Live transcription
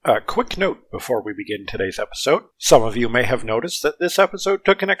A quick note before we begin today's episode. Some of you may have noticed that this episode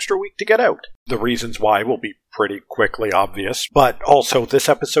took an extra week to get out. The reasons why will be pretty quickly obvious, but also this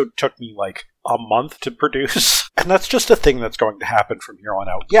episode took me like a month to produce, and that's just a thing that's going to happen from here on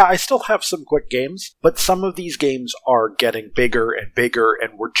out. Yeah, I still have some quick games, but some of these games are getting bigger and bigger,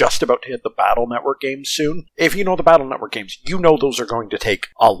 and we're just about to hit the Battle Network games soon. If you know the Battle Network games, you know those are going to take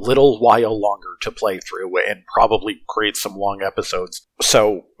a little while longer to play through and probably create some long episodes.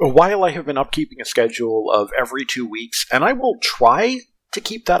 So, while I have been upkeeping a schedule of every 2 weeks, and I will try to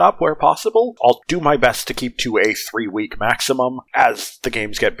keep that up where possible, I'll do my best to keep to a 3-week maximum. As the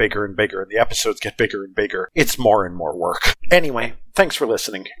games get bigger and bigger and the episodes get bigger and bigger, it's more and more work. Anyway, thanks for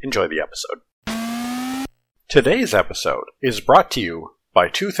listening. Enjoy the episode. Today's episode is brought to you by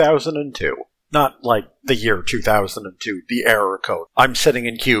 2002. Not like the year 2002, the error code. I'm sitting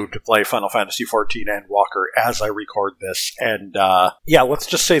in queue to play Final Fantasy XIV Endwalker as I record this, and let's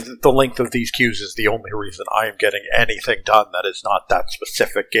just say that the length of these queues is the only reason I am getting anything done that is not that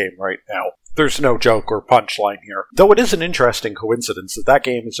specific game right now. There's no joke or punchline here, though it is an interesting coincidence that that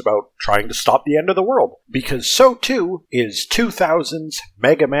game is about trying to stop the end of the world, because so too is 2000's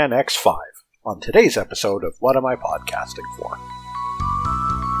Mega Man X5, on today's episode of What Am I Podcasting For?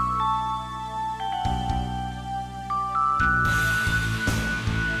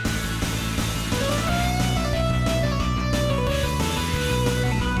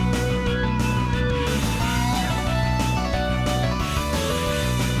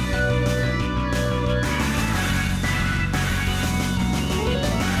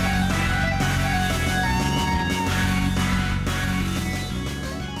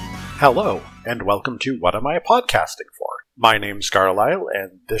 Hello, and welcome to What Am I Podcasting For? My name's Carlisle,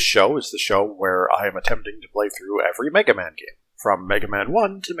 and this show is the show where I am attempting to play through every Mega Man game, from Mega Man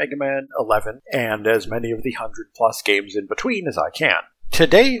 1 to Mega Man 11, and as many of the 100-plus games in between as I can.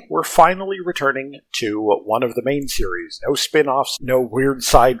 Today, we're finally returning to one of the main series. No spin-offs, no weird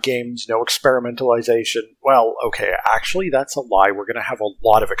side games, no experimentalization. Well, okay, actually, that's a lie. We're going to have a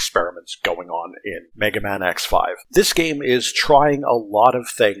lot of experiments going on in Mega Man X5. This game is trying a lot of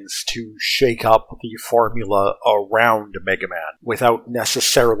things to shake up the formula around Mega Man without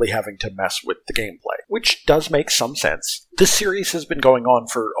necessarily having to mess with the gameplay, which does make some sense. This series has been going on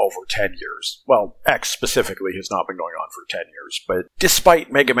for over 10 years. Well, X specifically has not been going on for 10 years, but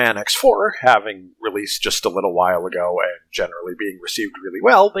despite Mega Man X4 having released just a little while ago and generally being received really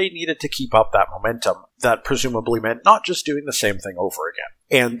well, they needed to keep up that momentum. That presumably meant not just doing the same thing over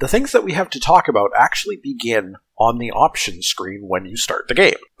again. And the things that we have to talk about actually begin on the options screen when you start the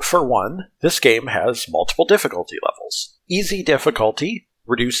game. For one, this game has multiple difficulty levels. Easy difficulty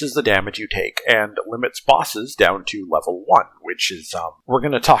reduces the damage you take and limits bosses down to level 1, which is, we're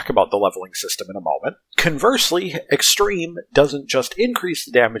going to talk about the leveling system in a moment. Conversely, Extreme doesn't just increase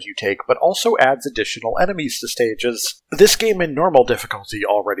the damage you take, but also adds additional enemies to stages. This game in normal difficulty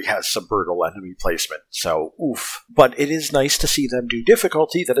already has some brutal enemy placement, so oof. But it is nice to see them do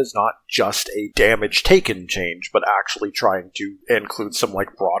difficulty that is not just a damage taken change, but actually trying to include some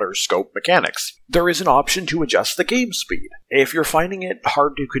broader scope mechanics. There is an option to adjust the game speed. If you're finding it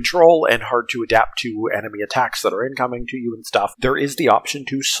hard to control and hard to adapt to enemy attacks that are incoming to you and stuff, there is the option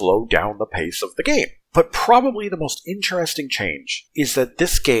to slow down the pace of the game. But probably the most interesting change is that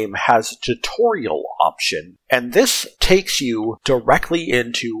this game has a tutorial option, and this takes you directly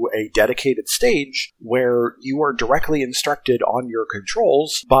into a dedicated stage where you are directly instructed on your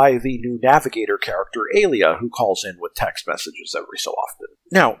controls by the new navigator character, Alia, who calls in with text messages every so often.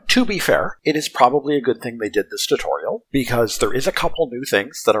 Now, to be fair, it is probably a good thing they did this tutorial, because there is a couple new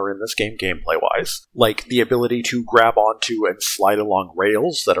things that are in this game gameplay-wise, like the ability to grab onto and slide along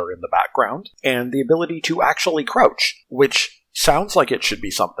rails that are in the background, and the ability to actually crouch, which sounds like it should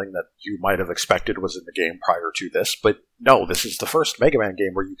be something that you might have expected was in the game prior to this, but no, this is the first Mega Man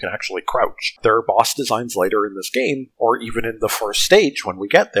game where you can actually crouch. There are boss designs later in this game, or even in the first stage when we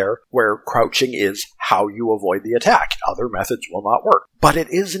get there, where crouching is how you avoid the attack. Other methods will not work. But it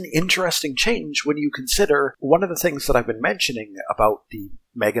is an interesting change when you consider one of the things that I've been mentioning about the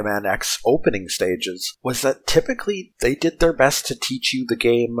Mega Man X opening stages was that typically they did their best to teach you the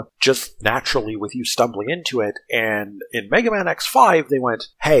game just naturally with you stumbling into it, and in Mega Man X5 they went,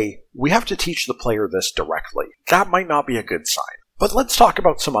 hey, we have to teach the player this directly. That might not be a good sign. But let's talk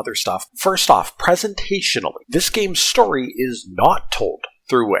about some other stuff. First off, presentationally, this game's story is not told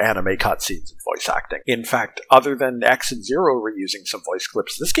through anime cutscenes and voice acting. In fact, other than X and Zero reusing some voice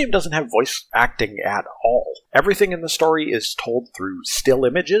clips, this game doesn't have voice acting at all. Everything in the story is told through still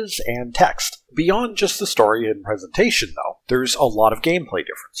images and text. Beyond just the story and presentation, though, there's a lot of gameplay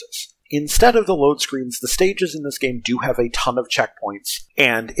differences. instead of the load screens, the stages in this game do have a ton of checkpoints,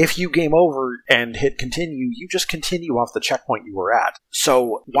 and if you game over and hit continue, you just continue off the checkpoint you were at.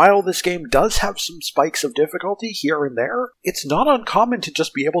 So, while this game does have some spikes of difficulty here and there, it's not uncommon to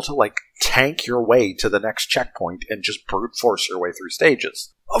just be able to, tank your way to the next checkpoint and just brute force your way through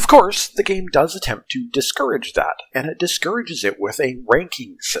stages. Of course, the game does attempt to discourage that, and it discourages it with a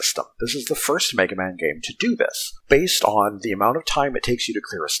ranking system. This is the first Mega Man game to do this. Based on the amount of time it takes you to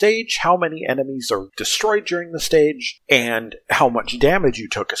clear a stage, how many enemies are destroyed during the stage, and how much damage you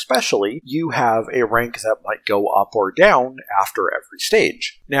took especially, you have a rank that might go up or down after every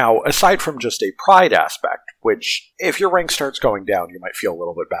stage. Now, aside from just a pride aspect, which, if your rank starts going down, you might feel a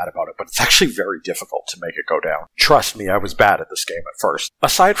little bit bad about it, but it's actually very difficult to make it go down. Trust me, I was bad at this game at first.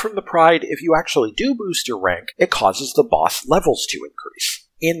 Aside from the pride, if you actually do boost your rank, it causes the boss levels to increase.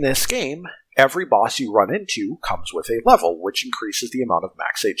 In this game, every boss you run into comes with a level, which increases the amount of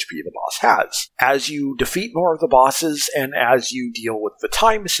max HP the boss has. As you defeat more of the bosses, and as you deal with the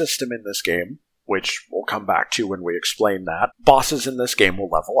time system in this game, which we'll come back to when we explain that, bosses in this game will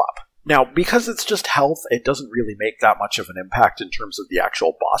level up. Now, because it's just health, it doesn't really make that much of an impact in terms of the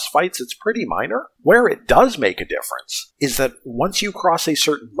actual boss fights. It's pretty minor. Where it does make a difference is that once you cross a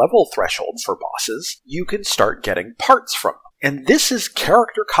certain level threshold for bosses, you can start getting parts from them. And this is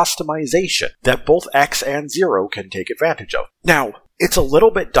character customization that both X and Zero can take advantage of. Now, it's a little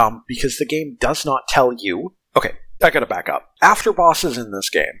bit dumb because the game does not tell you... Okay, I gotta back up. After bosses in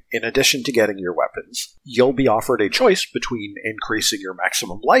this game, in addition to getting your weapons, you'll be offered a choice between increasing your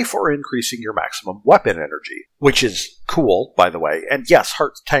maximum life or increasing your maximum weapon energy, which is cool, by the way, and yes,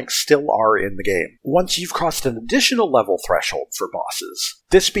 heart tanks still are in the game. Once you've crossed an additional level threshold for bosses,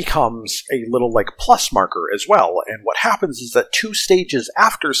 this becomes a little plus marker as well, and what happens is that 2 stages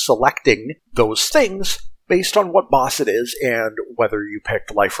after selecting those things, based on what boss it is and whether you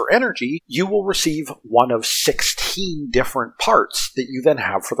picked life or energy, you will receive one of 16 different parts that you then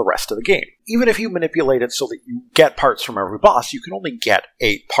have for the rest of the game. Even if you manipulate it so that you get parts from every boss, you can only get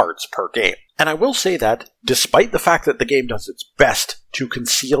 8 parts per game. And I will say that, despite the fact that the game does its best to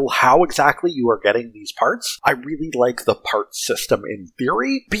conceal how exactly you are getting these parts, I really like the part system in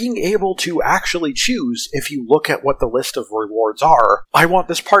theory. Being able to actually choose, if you look at what the list of rewards are, I want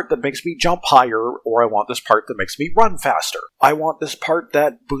this part that makes me jump higher, or I want this part that makes me run faster. I want this part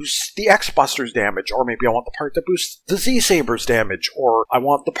that boosts the X-Buster's damage, or maybe I want the part that boosts the Z-Saber's damage, or I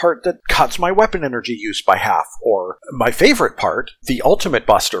want the part that cuts my weapon energy use by half, or my favorite part, the Ultimate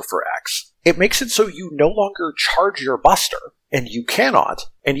Buster for X. It makes it so you no longer charge your buster, and you cannot,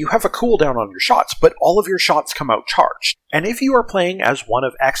 and you have a cooldown on your shots, but all of your shots come out charged. And if you are playing as one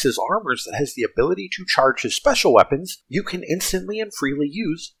of X's armors that has the ability to charge his special weapons, you can instantly and freely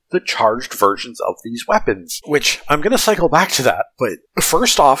use the charged versions of these weapons, which I'm going to cycle back to that, but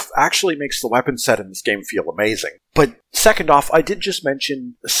first off, actually makes the weapon set in this game feel amazing. But second off, I did just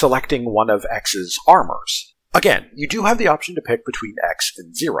mention selecting one of X's armors. Again, you do have the option to pick between X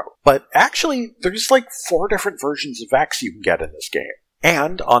and Zero, but actually, there's 4 different versions of X you can get in this game.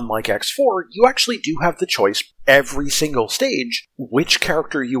 And, unlike X4, you actually do have the choice every single stage which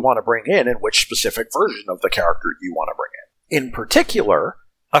character you want to bring in and which specific version of the character you want to bring in. In particular,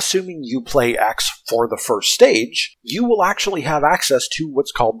 assuming you play X for the first stage, you will actually have access to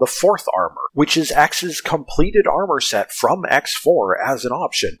what's called the 4th armor, which is X's completed armor set from X4 as an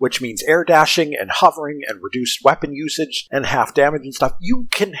option, which means air dashing and hovering and reduced weapon usage and half damage and stuff. You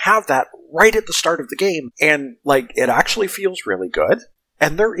can have that right at the start of the game, and, it actually feels really good.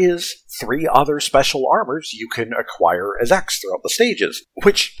 And there is 3 other special armors you can acquire as X throughout the stages.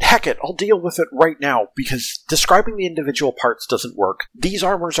 Which, heck it, I'll deal with it right now, because describing the individual parts doesn't work. These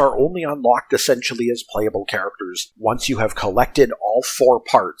armors are only unlocked essentially as playable characters once you have collected all 4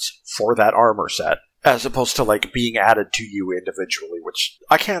 parts for that armor set, as opposed to, being added to you individually, which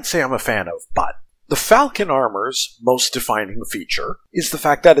I can't say I'm a fan of, but... The Falcon armor's most defining feature is the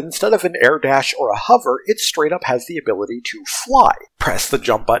fact that instead of an air dash or a hover, it straight up has the ability to fly. Press the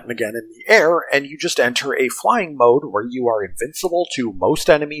jump button again in the air, and you just enter a flying mode where you are invincible to most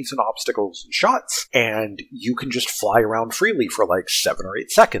enemies and obstacles and shots, and you can just fly around freely for 7 or 8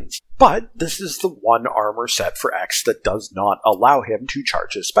 seconds. But this is the one armor set for X that does not allow him to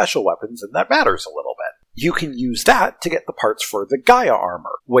charge his special weapons, and that matters a little bit. You can use that to get the parts for the Gaia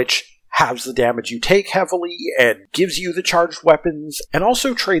armor, which halves the damage you take heavily, and gives you the charged weapons, and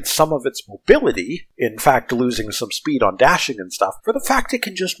also trades some of its mobility, in fact losing some speed on dashing and stuff, for the fact it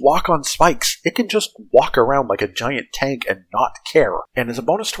can just walk on spikes. It can just walk around like a giant tank and not care. And as a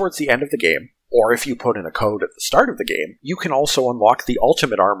bonus towards the end of the game, or if you put in a code at the start of the game, you can also unlock the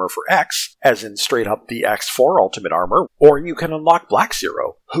ultimate armor for X, as in straight up the X4 ultimate armor, or you can unlock Black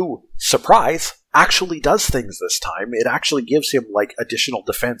Zero, who, surprise, actually does things this time. It actually gives him, additional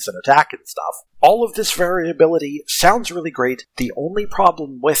defense and attack and stuff. All of this variability sounds really great. The only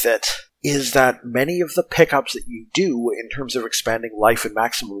problem with it is that many of the pickups that you do in terms of expanding life and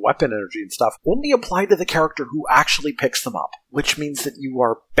maximum weapon energy and stuff only apply to the character who actually picks them up, which means that you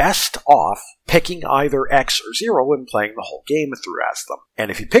are best off picking either X or Zero and playing the whole game through as them. And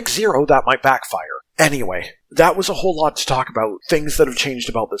if you pick Zero, that might backfire. Anyway, that was a whole lot to talk about, things that have changed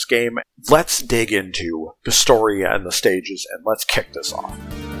about this game. Let's dig into the story and the stages, and let's kick this off.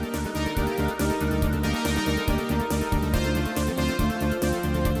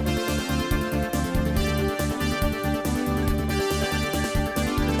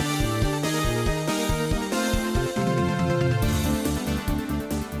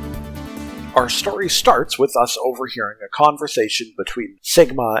 Our story starts with us overhearing a conversation between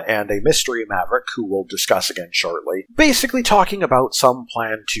Sigma and a mystery maverick, who we'll discuss again shortly, basically talking about some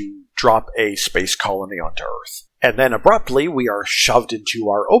plan to drop a space colony onto Earth. And then abruptly, we are shoved into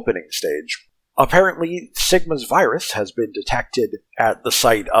our opening stage. Apparently, Sigma's virus has been detected at the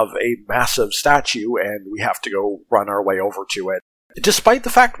site of a massive statue, and we have to go run our way over to it, despite the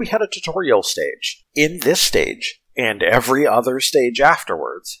fact we had a tutorial stage. In this stage, and every other stage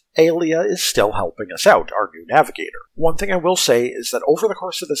afterwards, Aelia is still helping us out, our new navigator. One thing I will say is that over the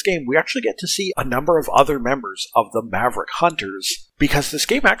course of this game, we actually get to see a number of other members of the Maverick Hunters, because this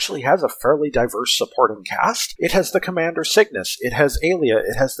game actually has a fairly diverse supporting cast. It has the Commander Cygnus, it has Aelia,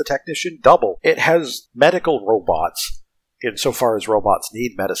 it has the Technician Double, it has medical robots, insofar as robots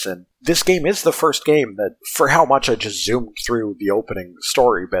need medicine. This game is the first game that, for how much I just zoomed through the opening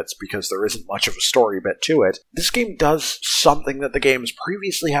story bits because there isn't much of a story bit to it, this game does something that the games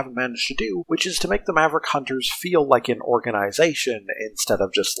previously haven't managed to do, which is to make the Maverick Hunters feel like an organization instead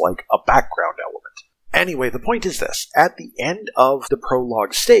of just like a background element. Anyway, the point is this. At the end of the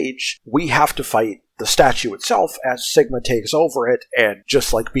prologue stage, we have to fight the statue itself as Sigma takes over it and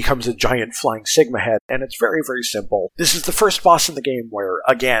just becomes a giant flying Sigma head, and it's very, very simple. This is the first boss in the game where,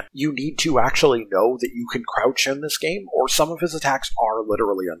 again, you need to actually know that you can crouch in this game, or some of his attacks are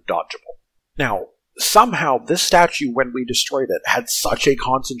literally undodgeable. Now, somehow this statue, when we destroyed it, had such a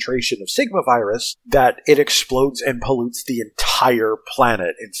concentration of Sigma virus that it explodes and pollutes the entire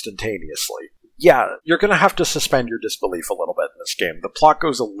planet instantaneously. Yeah, you're going to have to suspend your disbelief a little bit in this game. The plot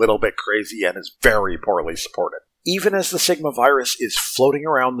goes a little bit crazy and is very poorly supported. Even as the Sigma virus is floating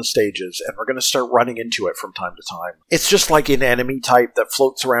around the stages, and we're going to start running into it from time to time, it's just like an enemy type that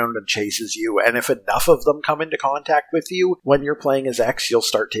floats around and chases you, and if enough of them come into contact with you, when you're playing as X, you'll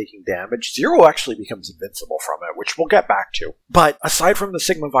start taking damage. Zero actually becomes invincible from it, which we'll get back to. But aside from the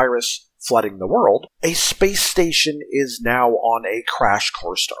Sigma virus flooding the world, a space station is now on a crash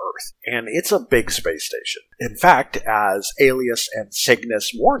course to Earth, and it's a big space station. In fact, as Aelius and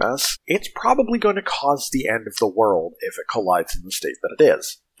Cygnus warn us, it's probably going to cause the end of the world if it collides in the state that it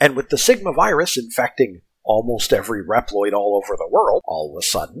is. And with the Sigma virus infecting almost every Reploid all over the world, all of a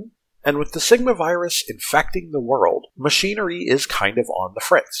sudden, and with the Sigma virus infecting the world, machinery is kind of on the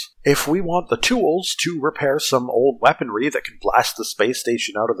fritz. If we want the tools to repair some old weaponry that can blast the space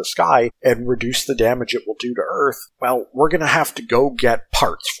station out of the sky and reduce the damage it will do to Earth, well, we're going to have to go get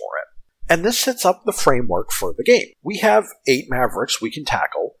parts for it. And this sets up the framework for the game. We have 8 Mavericks we can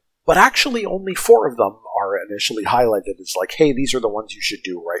tackle, but actually only 4 of them are initially highlighted as hey, these are the ones you should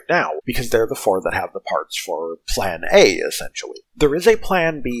do right now, because they're the 4 that have the parts for Plan A, essentially. There is a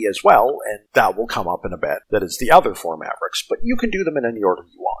Plan B as well, and that will come up in a bit, that is the other 4 Mavericks, but you can do them in any order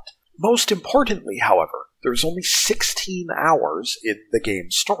you want. Most importantly, however, there's only 16 hours in the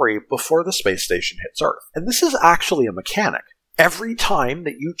game's story before the space station hits Earth, and this is actually a mechanic. Every time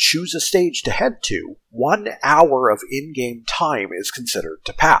that you choose a stage to head to, 1 hour of in-game time is considered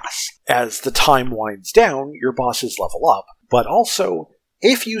to pass. As the time winds down, your bosses level up, but also,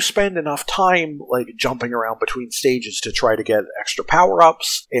 if you spend enough time jumping around between stages to try to get extra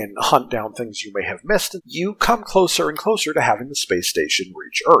power-ups and hunt down things you may have missed, you come closer and closer to having the space station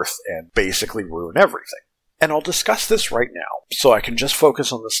reach Earth and basically ruin everything. And I'll discuss this right now, so I can just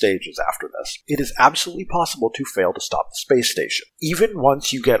focus on the stages after this. It is absolutely possible to fail to stop the space station. Even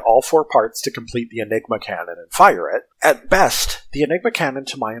once you get all 4 parts to complete the Enigma Cannon and fire it, at best, the Enigma Cannon,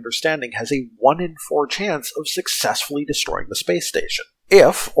 to my understanding, has a 1 in 4 chance of successfully destroying the space station.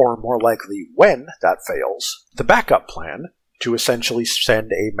 If, or more likely when, that fails, the backup plan, to essentially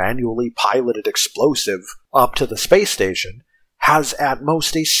send a manually piloted explosive up to the space station, has at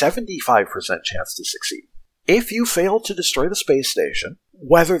most a 75% chance to succeed. If you fail to destroy the space station,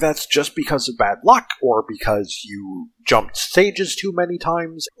 whether that's just because of bad luck or because you jumped stages too many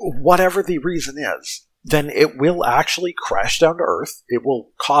times, whatever the reason is, then it will actually crash down to Earth. It will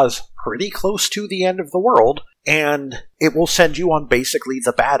cause pretty close to the end of the world, and it will send you on basically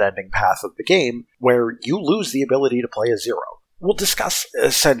the bad ending path of the game, where you lose the ability to play as Zero. We'll discuss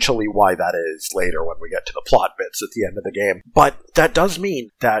essentially why that is later when we get to the plot bits at the end of the game, but that does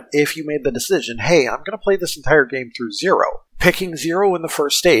mean that if you made the decision, hey, I'm going to play this entire game through Zero, picking Zero in the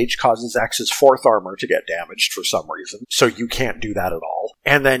first stage causes X's fourth armor to get damaged for some reason, so you can't do that at all.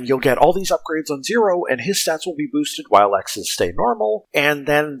 And then you'll get all these upgrades on Zero, and his stats will be boosted while X's stay normal, and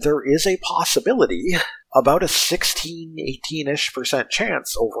then there is a possibility, about a 18-ish%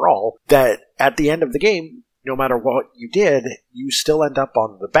 chance overall, that at the end of the game, no matter what you did, you still end up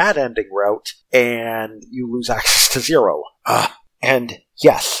on the bad ending route, and you lose access to Zero. And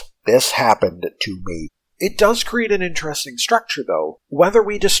yes, this happened to me. It does create an interesting structure, though. Whether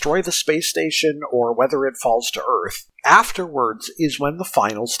we destroy the space station or whether it falls to Earth, afterwards is when the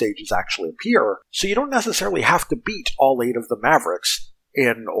final stages actually appear, so you don't necessarily have to beat all 8 of the Mavericks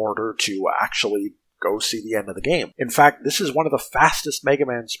in order to actually go see the end of the game. In fact, this is one of the fastest Mega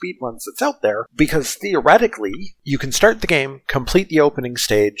Man speedruns that's out there, because theoretically, you can start the game, complete the opening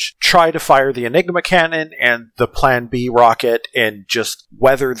stage, try to fire the Enigma Cannon and the Plan B rocket, and just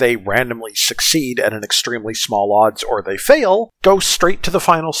whether they randomly succeed at an extremely small odds or they fail, go straight to the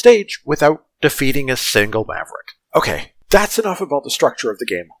final stage without defeating a single Maverick. Okay, that's enough about the structure of the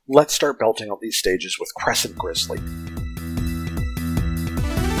game. Let's start belting out these stages with Crescent Grizzly.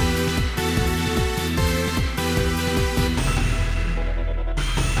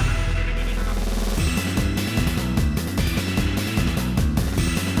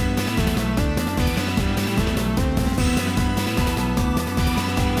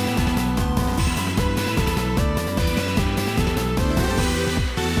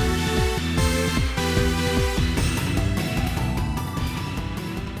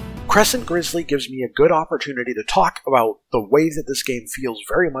 Crescent Grizzly gives me a good opportunity to talk about the way that this game feels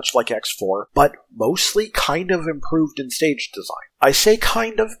very much like X4, but mostly kind of improved in stage design. I say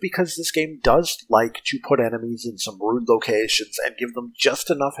kind of because this game does like to put enemies in some rude locations and give them just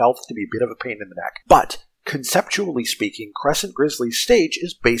enough health to be a bit of a pain in the neck. But conceptually speaking, Crescent Grizzly's stage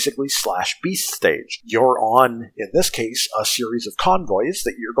is basically Slash Beast stage. You're on, in this case, a series of convoys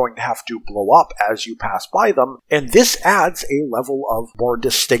that you're going to have to blow up as you pass by them, and this adds a level of more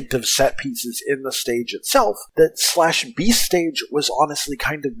distinctive set pieces in the stage itself that Slash Beast stage was honestly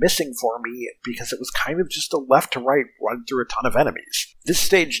kind of missing for me, because it was kind of just a left to right run through a ton of enemies. This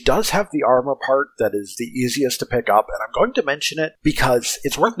stage does have the armor part that is the easiest to pick up, and I'm going to mention it because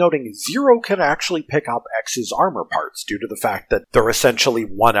it's worth noting Zero can actually pick up X's armor parts due to the fact that they're essentially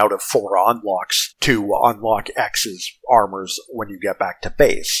 1 out of 4 unlocks to unlock X's armors when you get back to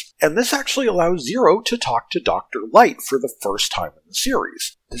base. And this actually allows Zero to talk to Dr. Light for the first time in the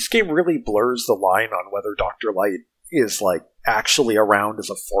series. This game really blurs the line on whether Dr. Light is actually around as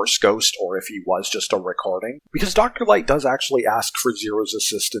a Force ghost or if he was just a recording, because Dr. Light does actually ask for Zero's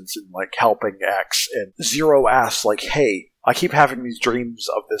assistance in helping X, and Zero asks hey, I keep having these dreams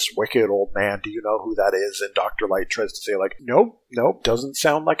of this wicked old man, do you know who that is? And Dr. Light tries to say nope, doesn't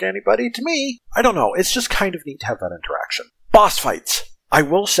sound like anybody to me. I don't know, it's just kind of neat to have that interaction. Boss fights. I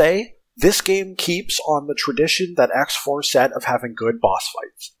will say, this game keeps on the tradition that X4 set of having good boss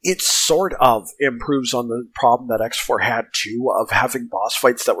fights. It sort of improves on the problem that X4 had too of having boss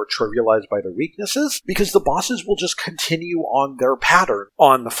fights that were trivialized by their weaknesses, because the bosses will just continue on their pattern.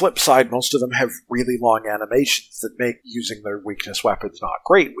 On the flip side, most of them have really long animations that make using their weakness weapons not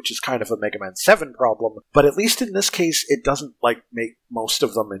great, which is kind of a Mega Man 7 problem, but at least in this case, it doesn't make most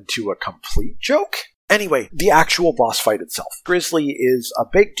of them into a complete joke. Anyway, the actual boss fight itself. Grizzly is a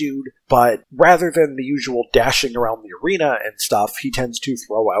big dude, but rather than the usual dashing around the arena and stuff, he tends to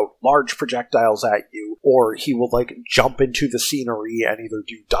throw out large projectiles at you, or he will jump into the scenery and either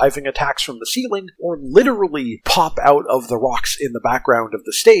do diving attacks from the ceiling, or literally pop out of the rocks in the background of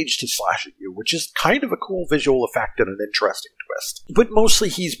the stage to slash at you, which is kind of a cool visual effect and an interesting twist. But mostly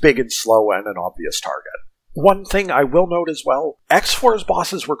he's big and slow and an obvious target. One thing I will note as well, X4's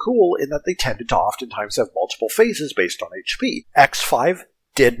bosses were cool in that they tended to oftentimes have multiple phases based on HP. X5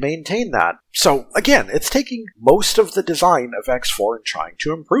 did maintain that. So, again, it's taking most of the design of X4 and trying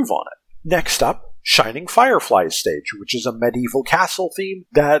to improve on it. Next up, Shining Fireflies stage, which is a medieval castle theme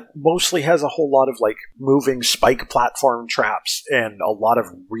that mostly has a whole lot of like moving spike platform traps and a lot of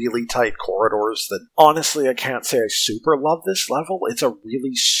really tight corridors that honestly I can't say I super love this level. It's a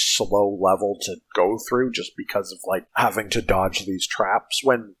really slow level to go through just because of like having to dodge these traps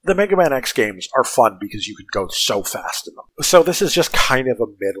when the Mega Man X games are fun because you can go so fast in them. So this is just kind of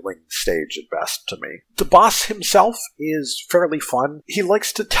a middling stage at best to me. The boss himself is fairly fun. He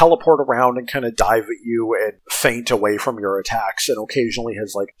likes to teleport around and kind of dive at you and feint away from your attacks, and occasionally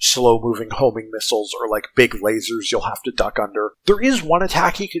has like slow-moving homing missiles or like big lasers you'll have to duck under. There is one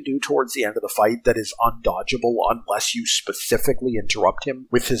attack he can do towards the end of the fight that is undodgeable unless you specifically interrupt him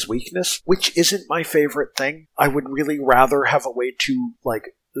with his weakness, which isn't my favorite thing. I would really rather have a way to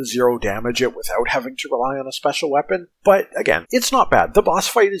like zero damage it without having to rely on a special weapon. But again, it's not bad. The boss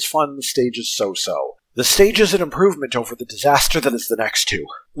fight is fun, the stage is so-so. The stage is an improvement over the disaster that is the next two.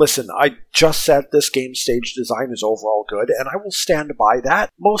 Listen, I just said this game's stage design is overall good, and I will stand by that.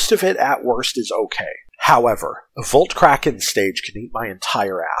 Most of it, at worst, is okay. However, a Volt Kraken stage can eat my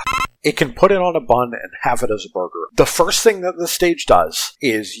entire ass. It can put it on a bun and have it as a burger. The first thing that the stage does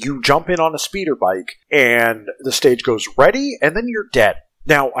is you jump in on a speeder bike, and the stage goes ready, and then you're dead.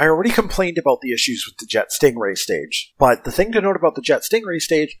 Now, I already complained about the issues with the Jet Stingray stage, but the thing to note about the Jet Stingray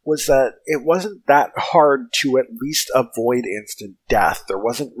stage was that it wasn't that hard to at least avoid instant death. There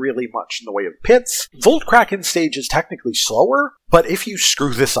wasn't really much in the way of pits. Volt Kraken stage is technically slower, but if you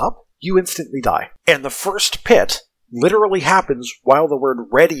screw this up, you instantly die. And the first pit literally happens while the word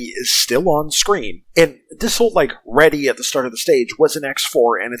ready is still on screen. And this whole, like, ready at the start of the stage was in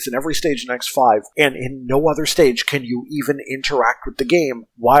X4, and it's in every stage in X5, and in no other stage can you even interact with the game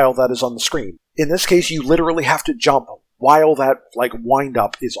while that is on the screen. In this case, you literally have to jump while that, like,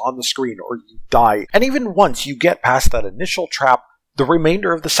 wind-up is on the screen, or you die. And even once you get past that initial trap, the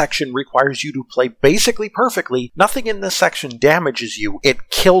remainder of the section requires you to play basically perfectly. Nothing in this section damages you, it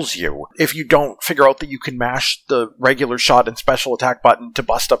kills you. If you don't figure out that you can mash the regular shot and special attack button to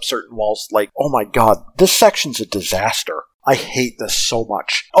bust up certain walls, like, oh my god, this section's a disaster. I hate this so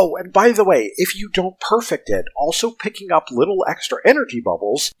much. Oh, and by the way, if you don't perfect it, also picking up little extra energy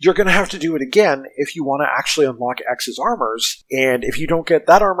bubbles, you're going to have to do it again if you want to actually unlock X's armors. And if you don't get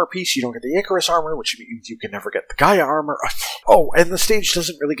that armor piece, you don't get the Icarus armor, which means you can never get the Gaia armor. Oh, and the stage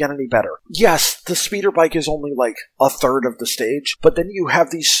doesn't really get any better. Yes, the speeder bike is only like a third of the stage, but then you have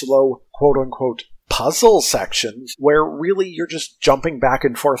these slow, quote-unquote, puzzle sections where really you're just jumping back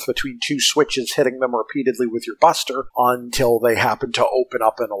and forth between two switches, hitting them repeatedly with your buster until they happen to open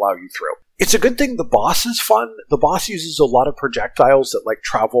up and allow you through. It's a good thing the boss is fun. The boss uses a lot of projectiles that like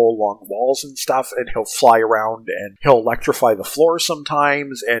travel along walls and stuff, and he'll fly around and he'll electrify the floor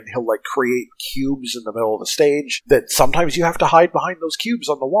sometimes, and he'll like create cubes in the middle of the stage that sometimes you have to hide behind those cubes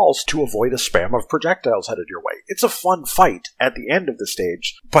on the walls to avoid a spam of projectiles headed your way. It's a fun fight at the end of the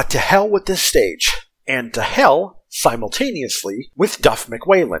stage, but to hell with this stage, and to hell simultaneously with Duff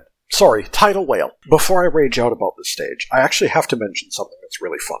McWhalen. Sorry, Tidal Whale. Before I rage out about this stage, I actually have to mention something that's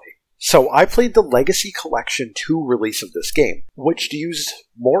really funny. So I played the Legacy Collection 2 release of this game, which used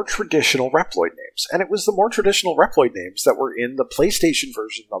more traditional Reploid names, and it was the more traditional Reploid names that were in the PlayStation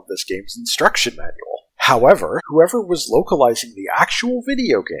version of this game's instruction manual. However, whoever was localizing the actual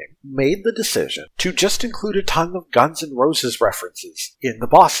video game made the decision to just include a ton of Guns N' Roses references in the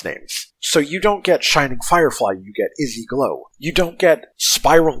boss names. So you don't get Shining Firefly, you get Izzy Glow. You don't get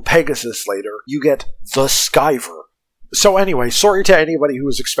Spiral Pegasus later, you get The Skyver. So anyway, sorry to anybody who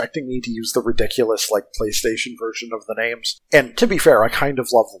was expecting me to use the ridiculous, like, PlayStation version of the names. And to be fair, I kind of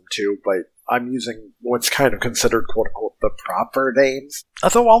love them too, but I'm using what's kind of considered, quote-unquote, the proper names.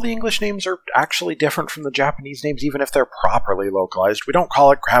 Although all the English names are actually different from the Japanese names, even if they're properly localized. We don't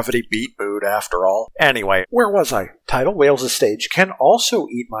call it Gravity Beat Boot, after all. Anyway, where was I? Tidal Whales' stage can also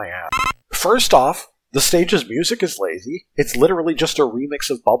eat my ass. First off, the stage's music is lazy. It's literally just a remix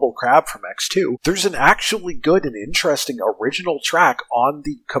of Bubble Crab from X2. There's an actually good and interesting original track on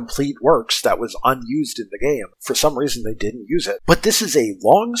the complete works that was unused in the game. For some reason they didn't use it. But this is a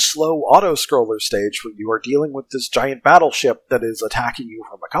long, slow auto-scroller stage where you are dealing with this giant battleship that is attacking you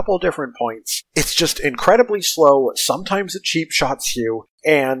from a couple of different points. It's just incredibly slow. Sometimes it cheap shots you.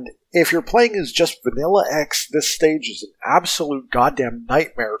 And if you're playing as just Vanilla X, this stage is an absolute goddamn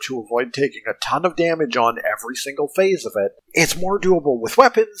nightmare to avoid taking a ton of damage on every single phase of it. It's more doable with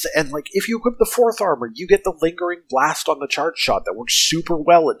weapons, and like if you equip the 4th armor, you get the lingering blast on the charge shot that works super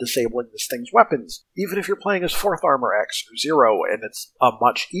well at disabling this thing's weapons. Even if you're playing as 4th armor X or Zero, and it's a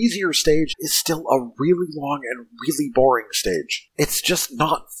much easier stage, it's still a really long and really boring stage. It's just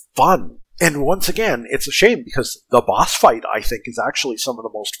not fun. And once again, it's a shame because the boss fight, I think, is actually some of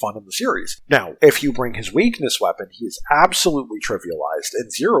the most fun in the series. Now, if you bring his weakness weapon, he is absolutely trivialized,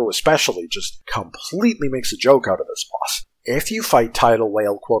 and Zero especially just completely makes a joke out of this boss. If you fight Tidal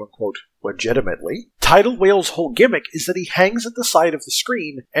Whale, quote-unquote, legitimately, Tidal Whale's whole gimmick is that he hangs at the side of the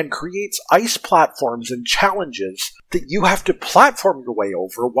screen and creates ice platforms and challenges that you have to platform your way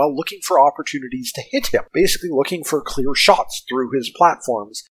over while looking for opportunities to hit him, basically looking for clear shots through his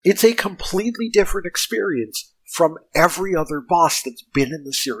platforms. It's a completely different experience from every other boss that's been in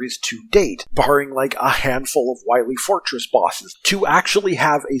the series to date, barring like a handful of Wily Fortress bosses. To actually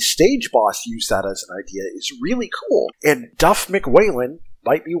have a stage boss use that as an idea is really cool, and Duff McWhalen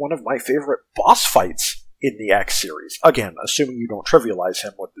might be one of my favorite boss fights in the X series. Again, assuming you don't trivialize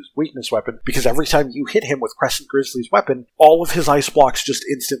him with his weakness weapon, because every time you hit him with Crescent Grizzly's weapon, all of his ice blocks just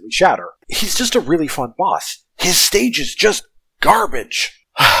instantly shatter. He's just a really fun boss. His stage is just garbage.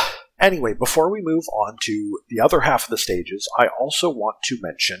 Anyway, before we move on to the other half of the stages, I also want to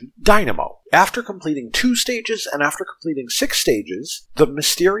mention Dynamo. After completing 2 stages and after completing 6 stages, the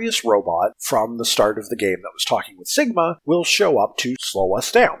mysterious robot from the start of the game that was talking with Sigma will show up to slow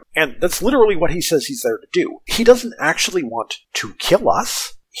us down. And that's literally what he says he's there to do. He doesn't actually want to kill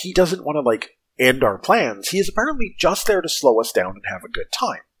us. He doesn't want to, end our plans. He is apparently just there to slow us down and have a good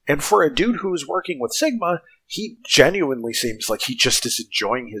time. And for a dude who's working with Sigma, he genuinely seems like he just is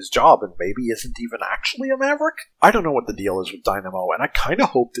enjoying his job and maybe isn't even actually a Maverick. I don't know what the deal is with Dynamo, and I kind of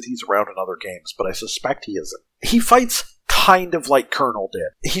hope that he's around in other games, but I suspect he isn't. He fights kind of like Colonel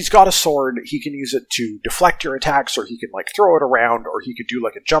did. He's got a sword, he can use it to deflect your attacks, or he can throw it around, or he could do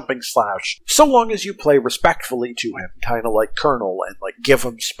a jumping slash, so long as you play respectfully to him, kind of like Colonel, and give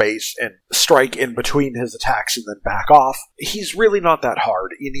him space and strike in between his attacks and then back off. He's really not that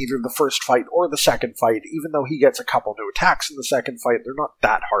hard in either the first fight or the second fight. Even though he gets a couple new attacks in the second fight, they're not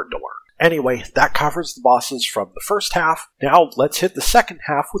that hard to learn. Anyway, that covers the bosses from the first half. Now let's hit the second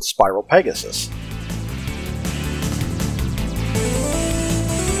half with Spiral Pegasus.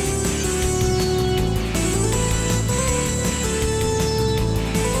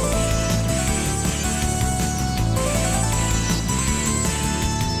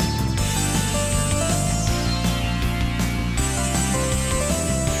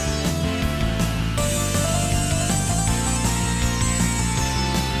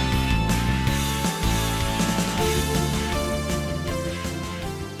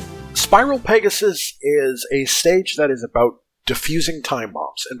 Spiral Pegasus is a stage that is about defusing time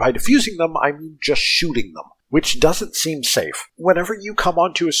bombs, and by defusing them, I mean just shooting them, which doesn't seem safe. Whenever you come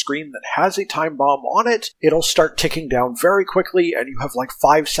onto a screen that has a time bomb on it, it'll start ticking down very quickly, and you have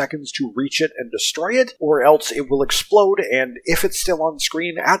 5 seconds to reach it and destroy it, or else it will explode, and if it's still on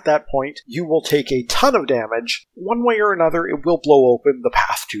screen at that point, you will take a ton of damage. One way or another, it will blow open the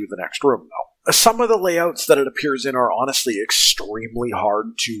path to the next room, though. Some of the layouts that it appears in are honestly extremely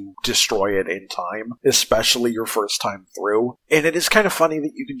hard to destroy it in time, especially your first time through. And it is kind of funny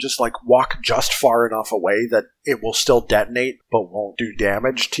that you can just walk just far enough away that it will still detonate but won't do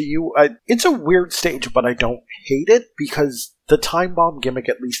damage to you. It's a weird stage, but I don't hate it because the time bomb gimmick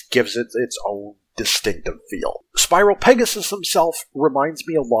at least gives it its own distinctive feel. Spiral Pegasus himself reminds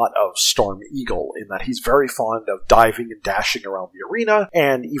me a lot of Storm Eagle in that he's very fond of diving and dashing around the arena,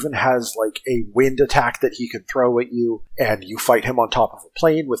 and even has a wind attack that he can throw at you, and you fight him on top of a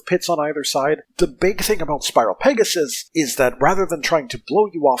plane with pits on either side. The big thing about Spiral Pegasus is that rather than trying to blow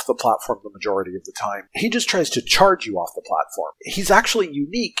you off the platform the majority of the time, he just tries to charge you off the platform. He's actually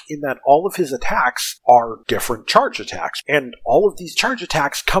unique in that all of his attacks are different charge attacks, and all of these charge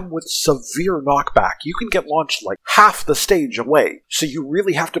attacks come with severe knockback. You can get launched half the stage away, so you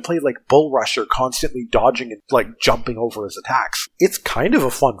really have to play Bull Rusher, constantly dodging and jumping over his attacks. It's kind of a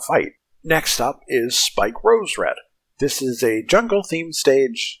fun fight. Next up is Spike Rose Red. This is a jungle-themed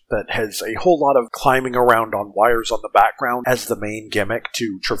stage that has a whole lot of climbing around on wires on the background as the main gimmick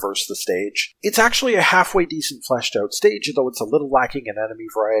to traverse the stage. It's actually a halfway decent fleshed out stage, though it's a little lacking in enemy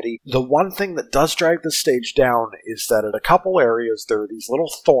variety. The one thing that does drag the stage down is that at a couple areas there are these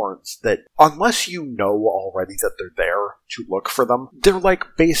little thorns that, unless you know already that they're there to look for them, they're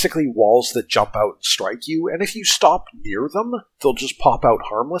basically walls that jump out and strike you, and if you stop near them, they'll just pop out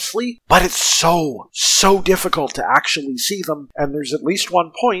harmlessly. But it's so difficult to actually see them, and there's at least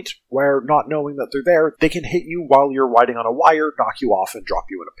one point where, not knowing that they're there, they can hit you while you're riding on a wire, knock you off, and drop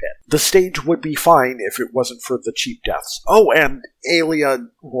you in a pit. The stage would be fine if it wasn't for the cheap deaths. Oh, and Aelia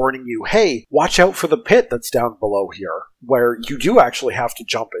warning you, hey, watch out for the pit that's down below here, where you do actually have to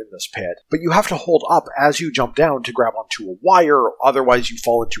jump in this pit, but you have to hold up as you jump down to grab onto a wire, otherwise you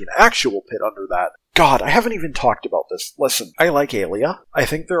fall into an actual pit under that. God, I haven't even talked about this. Listen, I like Aelia. I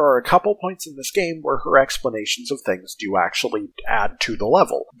think there are a couple points in this game where her explanations of things do actually add to the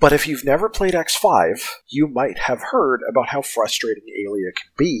level. But if you've never played X5, you might have heard about how frustrating Aelia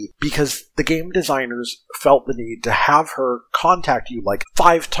can be, because the game designers felt the need to have her contact you like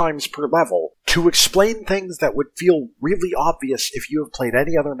 5 times per level to explain things that would feel really obvious if you have played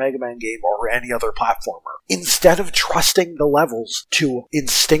any other Mega Man game or any other platformer. Instead of trusting the levels to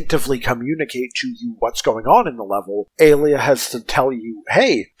instinctively communicate to you what's going on in the level, Aelia has to tell you,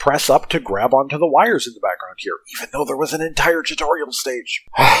 hey, press up to grab onto the wires in the background here, even though there was an entire tutorial stage.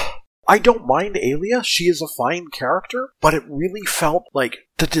 I don't mind Aelia, she is a fine character, but it really felt like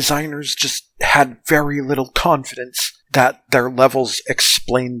the designers just had very little confidence that their levels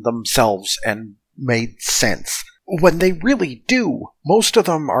explained themselves and made sense. When they really do, most of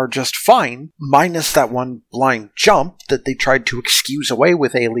them are just fine, minus that one blind jump that they tried to excuse away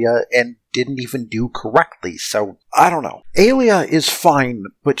with Aelia and didn't even do correctly, so I don't know. Aelia is fine,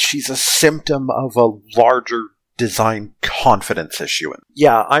 but she's a symptom of a larger design confidence issue.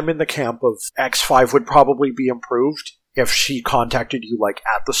 Yeah, I'm in the camp of X5 would probably be improved if she contacted you like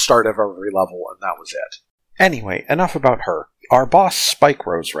at the start of every level and that was it. Anyway, enough about her. Our boss, Spike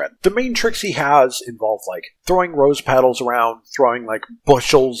Rose Red. The main tricks he has involve, like, throwing rose petals around, throwing, like,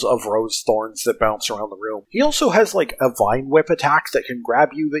 bushels of rose thorns that bounce around the room. He also has, like, a vine whip attack that can grab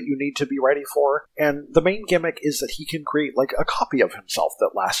you that you need to be ready for, and the main gimmick is that he can create, like, a copy of himself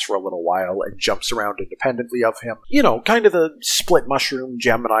that lasts for a little while and jumps around independently of him. You know, kind of the Split Mushroom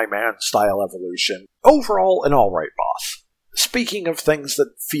Gemini Man style evolution. Overall, an alright boss. Speaking of things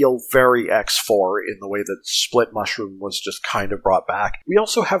that feel very X4 in the way that Split Mushroom was just kind of brought back, we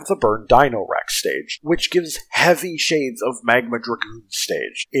also have the Burn Dino Rex stage, which gives heavy shades of Magma Dragoon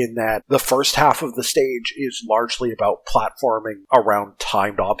stage, in that the first half of the stage is largely about platforming around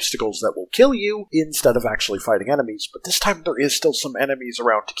timed obstacles that will kill you instead of actually fighting enemies, but this time there is still some enemies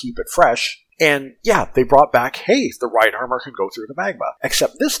around to keep it fresh. And yeah, they brought back, hey, the ride armor can go through the magma.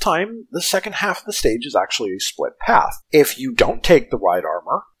 Except this time, the second half of the stage is actually a split path. If you don't take the ride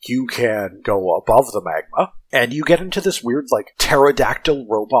armor, you can go above the magma, and you get into this weird, like, pterodactyl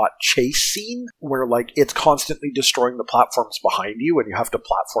robot chase scene, where, like, it's constantly destroying the platforms behind you, and you have to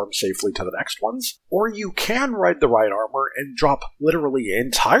platform safely to the next ones. Or you can ride the ride armor and drop literally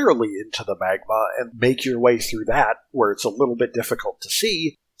entirely into the magma and make your way through that, where it's a little bit difficult to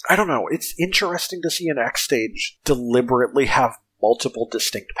see. I don't know, it's interesting to see an X stage deliberately have multiple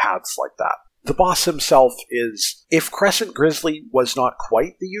distinct paths like that. The boss himself is, if Crescent Grizzly was not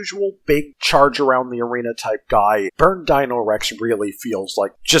quite the usual big charge around the arena type guy, Burn Dino Rex really feels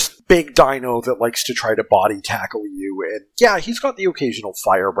like just big dino that likes to try to body tackle you, and yeah, he's got the occasional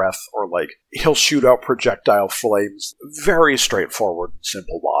fire breath, or like, he'll shoot out projectile flames. Very straightforward and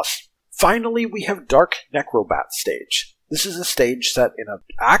simple boss. Finally, we have Dark Necrobat stage. This is a stage set in a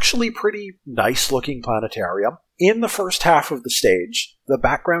actually pretty nice-looking planetarium. In the first half of the stage, the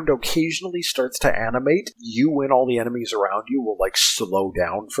background occasionally starts to animate. You and all the enemies around you will, like, slow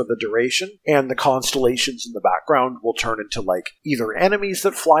down for the duration, and the constellations in the background will turn into, like, either enemies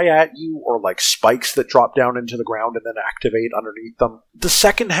that fly at you, or, like, spikes that drop down into the ground and then activate underneath them. The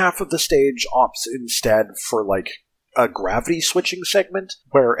second half of the stage opts instead for, like, a gravity switching segment,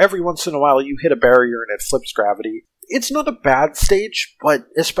 where every once in a while you hit a barrier and it flips gravity. It's not a bad stage, but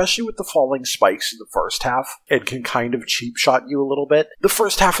especially with the falling spikes in the first half, it can kind of cheap shot you a little bit. The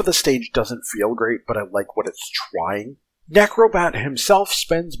first half of the stage doesn't feel great, but I like what it's trying. Necrobat himself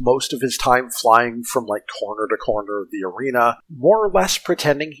spends most of his time flying from, like, corner to corner of the arena, more or less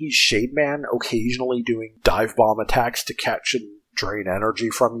pretending he's Shade Man, occasionally doing dive bomb attacks to catch and drain energy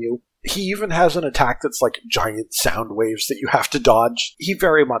from you. He even has an attack that's like giant sound waves that you have to dodge. He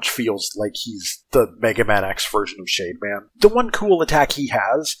very much feels like he's the Mega Man X version of Shade Man. The one cool attack he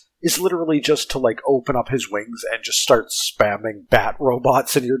has is literally just to, like, open up his wings and just start spamming bat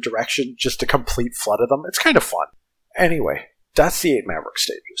robots in your direction just to complete flood of them. It's kind of fun. Anyway, that's the 8 Maverick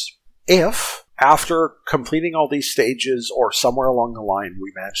stages. If, after completing all these stages, or somewhere along the line,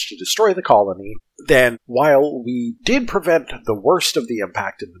 we managed to destroy the colony, then, while we did prevent the worst of the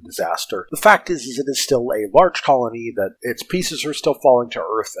impact and the disaster, the fact is it is still a large colony, that its pieces are still falling to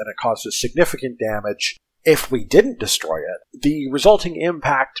Earth, and it causes significant damage. If we didn't destroy it, the resulting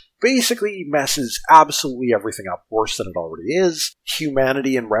impact basically messes absolutely everything up worse than it already is.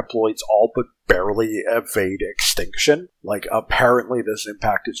 Humanity and Reploids all but barely evade extinction. Like, apparently this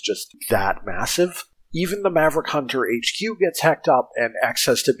impact is just that massive. Even the Maverick Hunter HQ gets hacked up, and X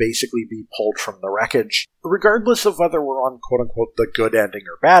has to basically be pulled from the wreckage. Regardless of whether we're on quote-unquote the good ending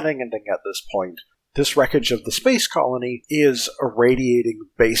or bad ending at this point, this wreckage of the space colony is irradiating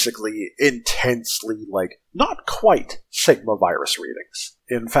basically intensely, not quite Sigma virus readings.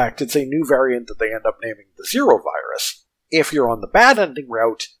 In fact, it's a new variant that they end up naming the Zero virus. If you're on the bad ending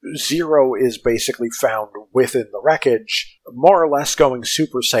route, Zero is basically found within the wreckage, more or less going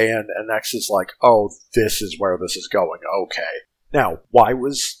Super Saiyan, and X is like, oh, this is where this is going, okay. Now, why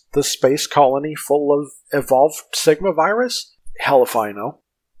was the space colony full of evolved Sigma virus? Hell if I know.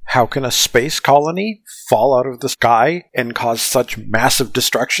 How can a space colony fall out of the sky and cause such massive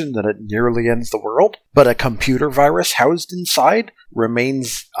destruction that it nearly ends the world, but a computer virus housed inside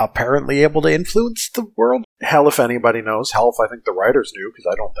remains apparently able to influence the world? Hell if anybody knows. Hell if I think the writers knew, because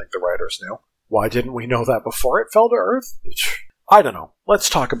I don't think the writers knew. Why didn't we know that before it fell to Earth? I don't know. Let's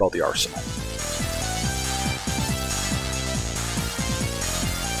talk about the arsenal.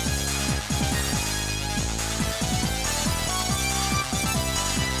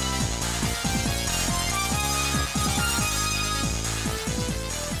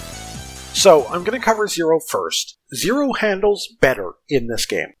 So, I'm going to cover Zero first. Zero handles better in this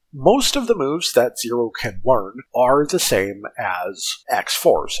game. Most of the moves that Zero can learn are the same as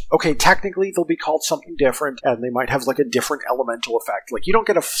X4's. Okay, technically they'll be called something different, and they might have a different elemental effect. You don't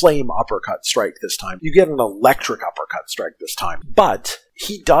get a flame uppercut strike this time. You get an electric uppercut strike this time. But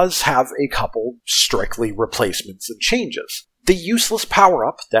he does have a couple strictly replacements and changes. The useless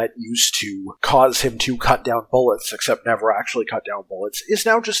power-up that used to cause him to cut down bullets, except never actually cut down bullets, is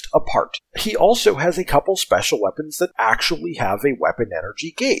now just a part. He also has a couple special weapons that actually have a weapon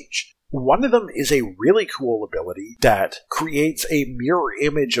energy gauge. One of them is a really cool ability that creates a mirror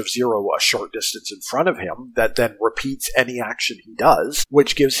image of Zero a short distance in front of him that then repeats any action he does,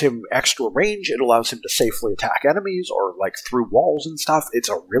 which gives him extra range. It allows him to safely attack enemies or through walls and stuff. It's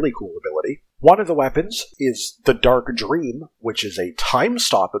a really cool ability. One of the weapons is the Dark Dream, which is a time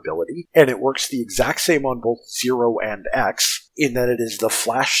stop ability, and it works the exact same on both Zero and X, in that it is the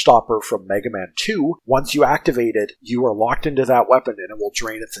flash stopper from Mega Man 2. Once you activate it, you are locked into that weapon and it will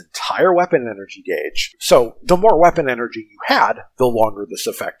drain its entire weapon energy gauge. So, the more weapon energy you had, the longer this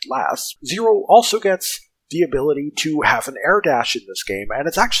effect lasts. Zero also gets the ability to have an air dash in this game, and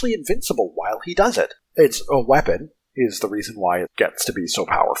it's actually invincible while he does it. It's a weapon, is the reason why it gets to be so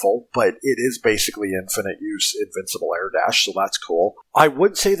powerful, but it is basically infinite use invincible air dash, so that's cool. I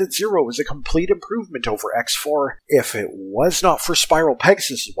would say that Zero is a complete improvement over X4 if it was not for Spiral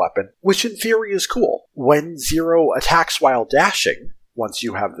Pegasus' weapon, which in theory is cool. When Zero attacks while dashing, once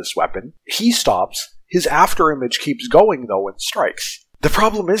you have this weapon, he stops, his afterimage keeps going though and strikes. The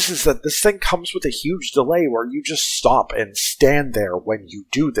problem is that this thing comes with a huge delay where you just stop and stand there when you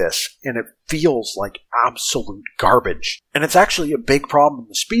do this, and it feels like absolute garbage. And it's actually a big problem in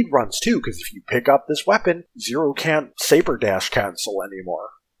the speedruns too, because if you pick up this weapon, Zero can't saber dash cancel anymore.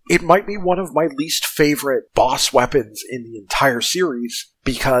 It might be one of my least favorite boss weapons in the entire series,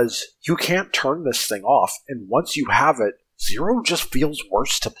 because you can't turn this thing off, and once you have it, Zero just feels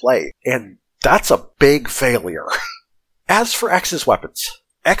worse to play, and that's a big failure. As for X's weapons,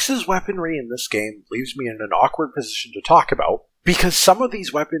 X's weaponry in this game leaves me in an awkward position to talk about, because some of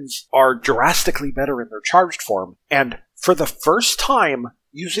these weapons are drastically better in their charged form, and for the first time,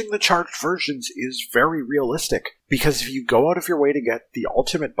 using the charged versions is very realistic, because if you go out of your way to get the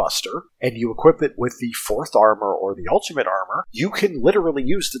Ultimate Buster, and you equip it with the 4th armor or the Ultimate armor, you can literally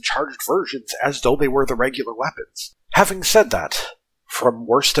use the charged versions as though they were the regular weapons. Having said that, from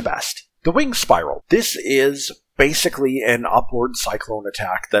worst to best, the Wing Spiral. This is basically an upward cyclone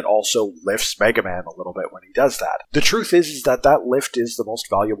attack that also lifts Mega Man a little bit when he does that. The truth is that that lift is the most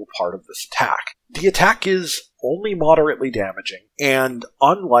valuable part of this attack. The attack is only moderately damaging, and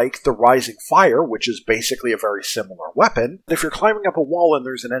unlike the Rising Fire, which is basically a very similar weapon, if you're climbing up a wall and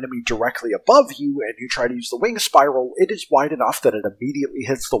there's an enemy directly above you and you try to use the Wing Spiral, it is wide enough that it immediately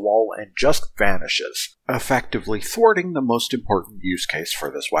hits the wall and just vanishes, effectively thwarting the most important use case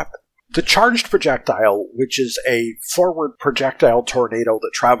for this weapon. The charged projectile, which is a forward projectile tornado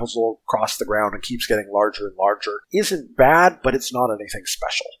that travels across the ground and keeps getting larger and larger, isn't bad, but it's not anything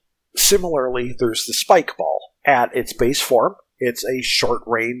special. Similarly, there's the Spike Ball. At its base form, it's a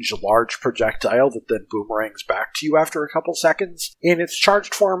short-range, large projectile that then boomerangs back to you after a couple seconds. In its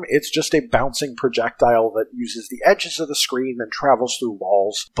charged form, it's just a bouncing projectile that uses the edges of the screen and travels through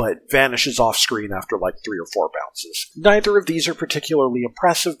walls, but vanishes off-screen after 3 or 4 bounces. Neither of these are particularly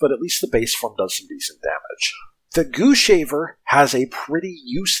impressive, but at least the base form does some decent damage. The Goo Shaver has a pretty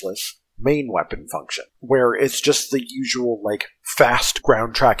useless main weapon function, where it's just the usual, fast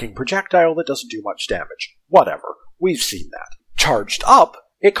ground-tracking projectile that doesn't do much damage. Whatever. We've seen that. Charged up,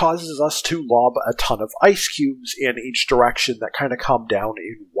 it causes us to lob a ton of ice cubes in each direction that kind of come down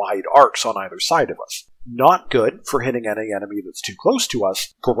in wide arcs on either side of us. Not good for hitting any enemy that's too close to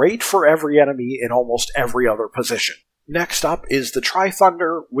us, great for every enemy in almost every other position. Next up is the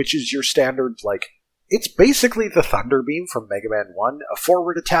Tri-Thunder, which is your standard, it's basically the Thunder Beam from Mega Man 1, a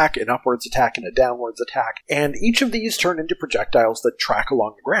forward attack, an upwards attack, and a downwards attack, and each of these turn into projectiles that track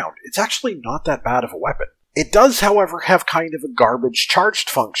along the ground. It's actually not that bad of a weapon. It does, however, have kind of a garbage charged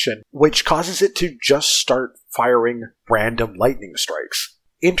function, which causes it to just start firing random lightning strikes.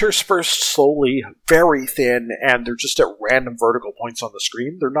 Interspersed slowly, very thin, and they're just at random vertical points on the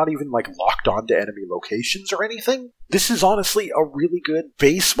screen. They're not even locked onto enemy locations or anything. This is honestly a really good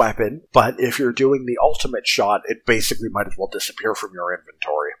base weapon, but if you're doing the ultimate shot, it basically might as well disappear from your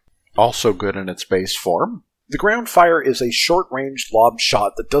inventory. Also good in its base form. The ground fire is a short-range lob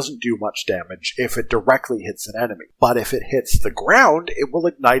shot that doesn't do much damage if it directly hits an enemy, but if it hits the ground, it will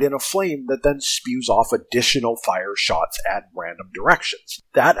ignite in a flame that then spews off additional fire shots at random directions.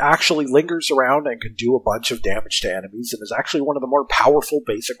 That actually lingers around and can do a bunch of damage to enemies and is actually one of the more powerful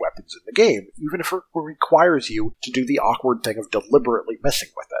basic weapons in the game, even if it requires you to do the awkward thing of deliberately messing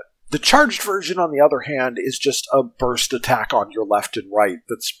with it. The charged version, on the other hand, is just a burst attack on your left and right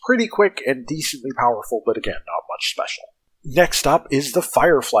that's pretty quick and decently powerful, but again, not much special. Next up is the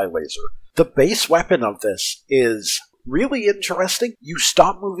Firefly Laser. The base weapon of this is really interesting. You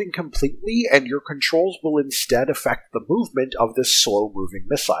stop moving completely, and your controls will instead affect the movement of this slow-moving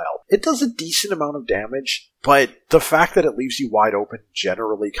missile. It does a decent amount of damage, but the fact that it leaves you wide open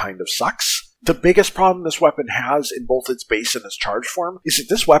generally kind of sucks. The biggest problem this weapon has in both its base and its charge form is that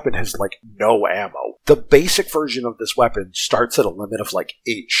this weapon has, no ammo. The basic version of this weapon starts at a limit of,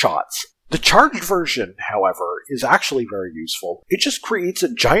 8 shots. The charged version, however, is actually very useful. It just creates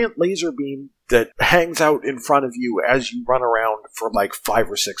a giant laser beam that hangs out in front of you as you run around for 5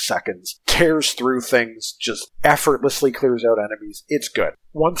 or 6 seconds, tears through things, just effortlessly clears out enemies. It's good.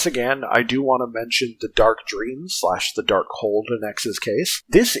 Once again, I do want to mention the Dark Dream / the Dark Hold in X's case.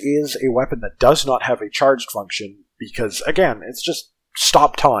 This is a weapon that does not have a charged function because, again, it's just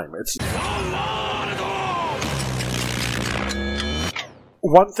stop time.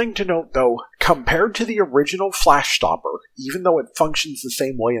 One thing to note, though, compared to the original Flash Stopper, even though it functions the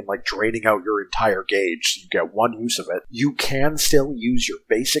same way in draining out your entire gauge so you get one use of it, you can still use your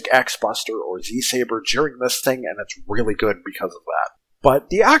basic X-Buster or Z-Saber during this thing, and it's really good because of that.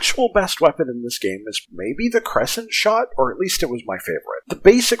 But the actual best weapon in this game is maybe the Crescent Shot, or at least it was my favorite. The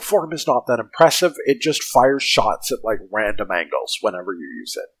basic form is not that impressive, it just fires shots at random angles whenever you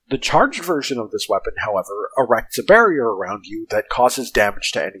use it. The charged version of this weapon, however, erects a barrier around you that causes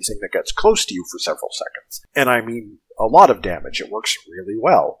damage to anything that gets close to you for several seconds. And I mean a lot of damage, it works really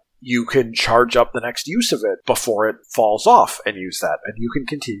well. You can charge up the next use of it before it falls off and use that, and you can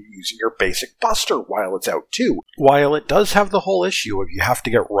continue using your basic buster while it's out too. While it does have the whole issue of you have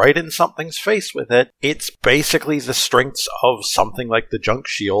to get right in something's face with it, it's basically the strengths of something like the Junk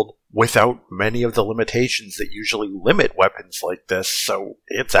Shield without many of the limitations that usually limit weapons like this, so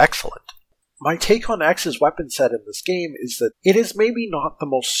it's excellent. My take on X's weapon set in this game is that it is maybe not the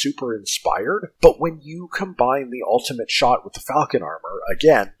most super inspired, but when you combine the ultimate shot with the Falcon armor,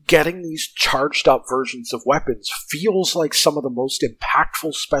 again, getting these charged up versions of weapons feels like some of the most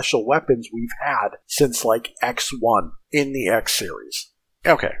impactful special weapons we've had since X1 in the X series.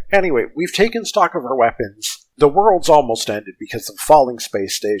 Okay, anyway, we've taken stock of our weapons. The world's almost ended because of falling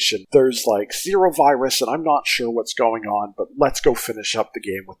space station. There's Zero Virus, and I'm not sure what's going on, but let's go finish up the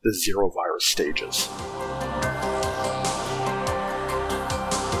game with the Zero Virus stages.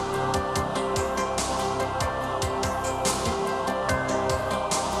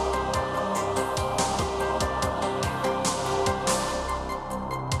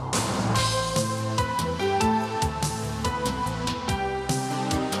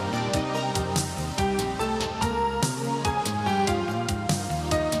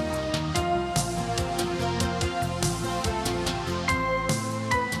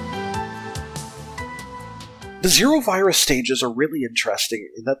 The Zero Virus stages are really interesting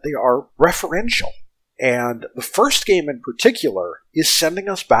in that they are referential, and the first game in particular is sending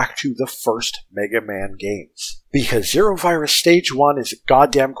us back to the first Mega Man games. Because Zero Virus Stage 1 is a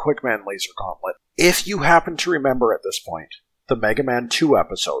goddamn Quickman laser gauntlet. If you happen to remember at this point, the Mega Man 2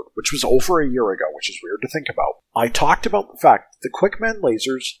 episode, which was over a year ago, which is weird to think about, I talked about the fact that the Quickman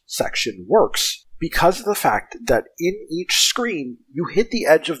lasers section works because of the fact that in each screen, you hit the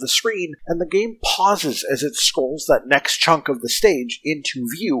edge of the screen and the game pauses as it scrolls that next chunk of the stage into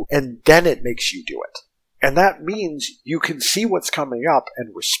view, and then it makes you do it. And that means you can see what's coming up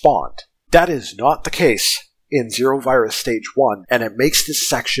and respond. That is not the case in Zero Virus Stage 1, and it makes this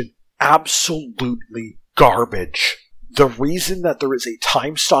section absolutely garbage. The reason that there is a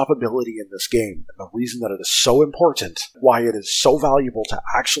time stop ability in this game, and the reason that it is so important, why it is so valuable to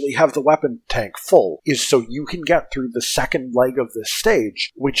actually have the weapon tank full, is so you can get through the second leg of this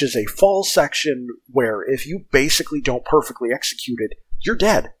stage, which is a fall section where if you basically don't perfectly execute it, you're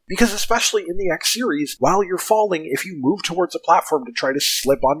dead. Because especially in the X series, while you're falling, if you move towards a platform to try to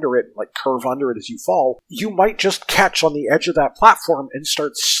slip under it, like curve under it as you fall, you might just catch on the edge of that platform and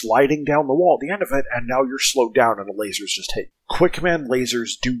start sliding down the wall at the end of it, and now you're slowed down and the lasers just hit. Quick command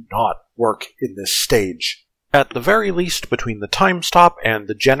lasers do not work in this stage. At the very least, between the time stop and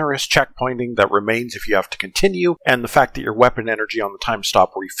the generous checkpointing that remains if you have to continue, and the fact that your weapon energy on the time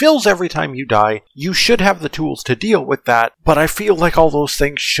stop refills every time you die, you should have the tools to deal with that, but I feel like all those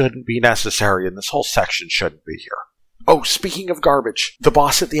things shouldn't be necessary, and this whole section shouldn't be here. Oh, speaking of garbage, the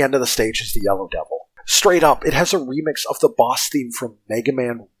boss at the end of the stage is the Yellow Devil. Straight up, it has a remix of the boss theme from Mega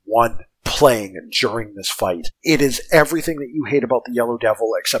Man 1 playing during this fight. It is everything that you hate about the Yellow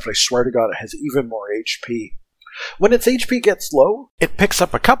Devil, except I swear to God it has even more HP. When its HP gets low, it picks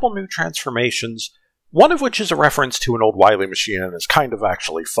up a couple new transformations, one of which is a reference to an old Wily machine and is kind of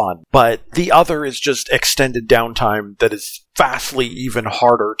actually fun, but the other is just extended downtime that is vastly even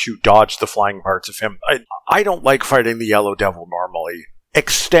harder to dodge the flying parts of him. I don't like fighting the Yellow Devil normally.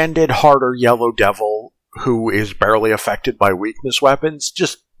 Extended, harder Yellow Devil, who is barely affected by weakness weapons,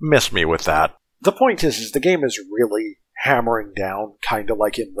 just miss me with that. The point is the game is really hammering down, kind of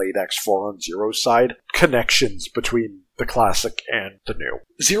like in late X4 on Zero's side, connections between the classic and the new.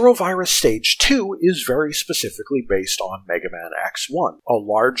 Zero Virus Stage 2 is very specifically based on Mega Man X1. A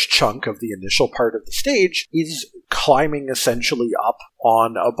large chunk of the initial part of the stage is climbing essentially up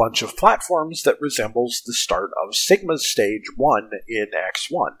on a bunch of platforms that resembles the start of Sigma's Stage 1 in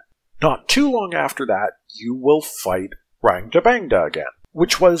X1. Not too long after that, you will fight Rangda Bangda again,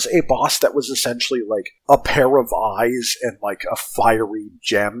 which was a boss that was essentially like a pair of eyes and like a fiery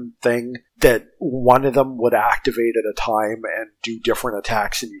gem thing that one of them would activate at a time and do different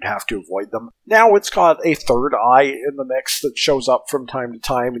attacks and you'd have to avoid them. Now it's got a third eye in the mix that shows up from time to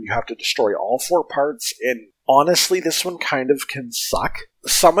time and you have to destroy all four parts, and honestly this one kind of can suck.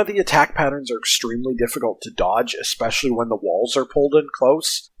 Some of the attack patterns are extremely difficult to dodge, especially when the walls are pulled in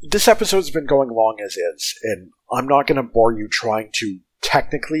close. This episode's been going long as is, and I'm not going to bore you trying to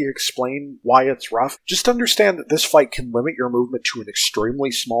technically explain why it's rough. Just understand that this fight can limit your movement to an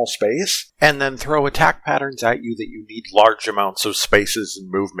extremely small space, and then throw attack patterns at you that you need large amounts of spaces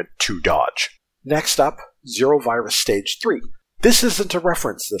and movement to dodge. Next up, Zero Virus Stage 3. This isn't a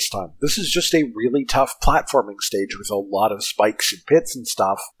reference this time. This is just a really tough platforming stage with a lot of spikes and pits and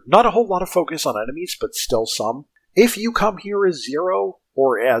stuff. Not a whole lot of focus on enemies, but still some. If you come here as Zero,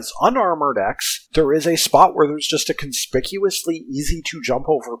 or as Unarmored X, there is a spot where there's just a conspicuously easy to jump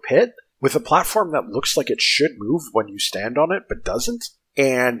over pit with a platform that looks like it should move when you stand on it, but doesn't.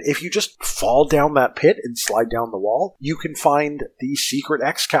 And if you just fall down that pit and slide down the wall, you can find the secret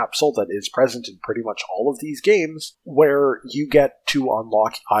X capsule that is present in pretty much all of these games, where you get to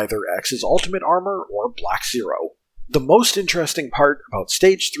unlock either X's ultimate armor or Black Zero. The most interesting part about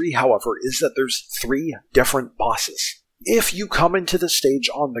Stage 3, however, is that there's 3 different bosses. If you come into the stage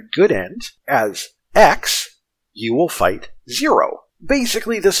on the good end, as X, you will fight Zero.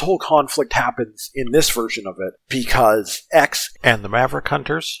 Basically, this whole conflict happens in this version of it because X and the Maverick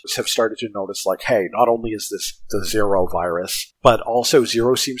Hunters have started to notice, like, hey, not only is this the Zero virus, but also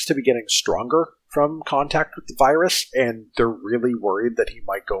Zero seems to be getting stronger from contact with the virus, and they're really worried that he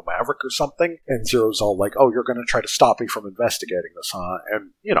might go Maverick or something, and Zero's all like, oh, you're going to try to stop me from investigating this, huh? And,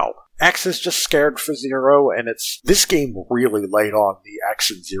 you know, X is just scared for Zero, and this game really laid on the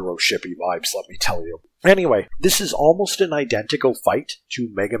X and Zero shippy vibes, let me tell you. Anyway, this is almost an identical fight to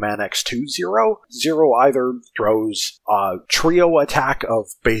Mega Man X2 Zero. Zero either throws a trio attack of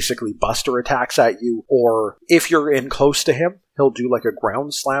basically buster attacks at you, or if you're in close to him, he'll do like a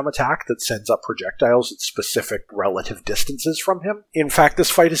ground slam attack that sends up projectiles at specific relative distances from him. In fact,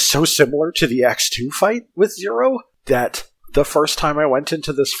 this fight is so similar to the X2 fight with Zero that the first time I went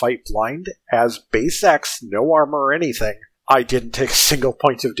into this fight blind, as base X, no armor or anything, I didn't take a single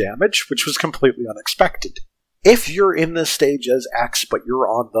point of damage, which was completely unexpected. If you're in this stage as X, but you're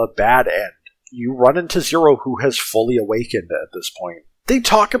on the bad end, you run into Zero, who has fully awakened at this point. They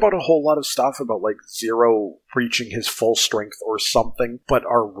talk about a whole lot of stuff about, like, Zero reaching his full strength or something, but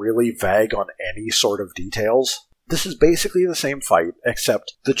are really vague on any sort of details. This is basically the same fight,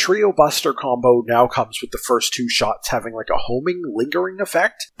 except the Trio Buster combo now comes with the first 2 shots having, like, a homing, lingering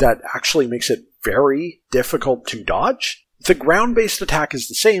effect that actually makes it very difficult to dodge. The ground-based attack is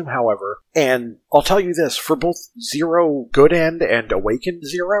the same, however, and I'll tell you this, for both Zero Good End and Awakened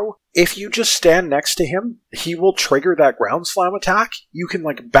Zero, if you just stand next to him, he will trigger that ground slam attack. You can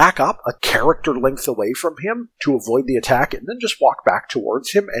back up a character length away from him to avoid the attack and then just walk back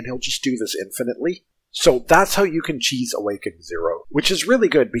towards him and he'll just do this infinitely. So that's how you can cheese Awakened Zero, which is really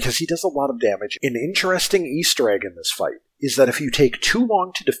good because he does a lot of damage. An interesting Easter egg in this fight is that if you take too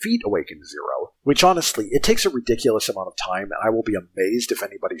long to defeat Awakened Zero, which honestly, it takes a ridiculous amount of time, and I will be amazed if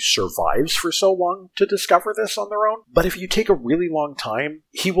anybody survives for so long to discover this on their own, but if you take a really long time,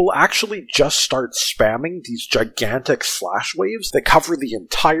 he will actually just start spamming these gigantic slash waves that cover the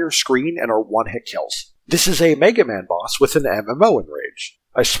entire screen and are one-hit kills. This is a Mega Man boss with an MMO enrage.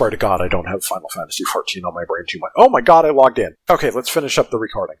 I swear to God I don't have Final Fantasy XIV on my brain too much. Oh my god, I logged in. Okay, let's finish up the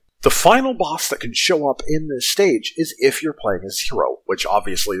recording. The final boss that can show up in this stage is if you're playing as Zero, which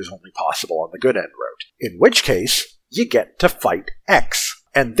obviously is only possible on the Good End route. In which case, you get to fight X.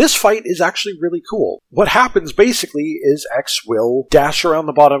 And this fight is actually really cool. What happens basically is X will dash around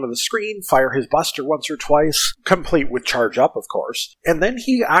the bottom of the screen, fire his buster once or twice, complete with charge up of course, and then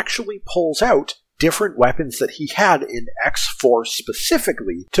he actually pulls out different weapons that he had in X4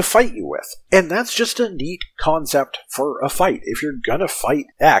 specifically to fight you with. And that's just a neat concept for a fight. If you're gonna fight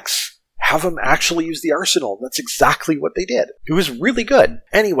X, have him actually use the arsenal. That's exactly what they did. It was really good.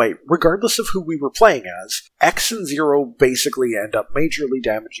 Anyway, regardless of who we were playing as, X and Zero basically end up majorly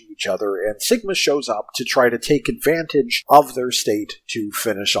damaging each other, and Sigma shows up to try to take advantage of their state to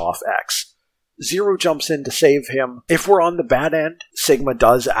finish off X. Zero jumps in to save him. If we're on the bad end, Sigma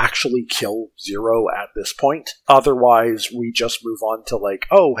does actually kill Zero at this point. Otherwise, we just move on to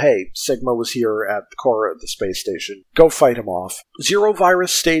oh hey, Sigma was here at the core of the space station. Go fight him off. Zero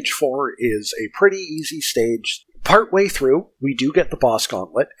Virus Stage 4 is a pretty easy stage. Partway through, we do get the boss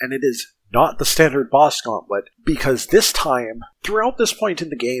gauntlet, and it is not the standard boss gauntlet, because this time, throughout this point in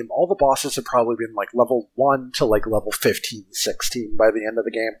the game, all the bosses have probably been level 1 to level 15, 16 by the end of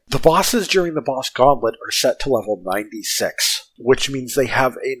the game. The bosses during the boss gauntlet are set to level 96, which means they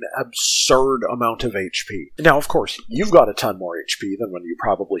have an absurd amount of HP. Now, of course, you've got a ton more HP than when you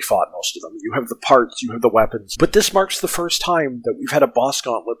probably fought most of them. You have the parts, you have the weapons, but this marks the first time that we've had a boss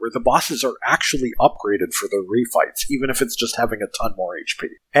gauntlet where the bosses are actually upgraded for their refights, even if it's just having a ton more HP.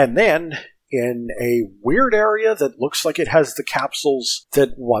 And then, in a weird area that looks like it has the capsules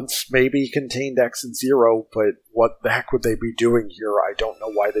that once maybe contained X and Zero, but what the heck would they be doing here? I don't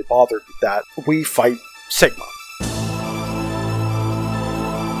know why they bothered with that. We fight Sigma.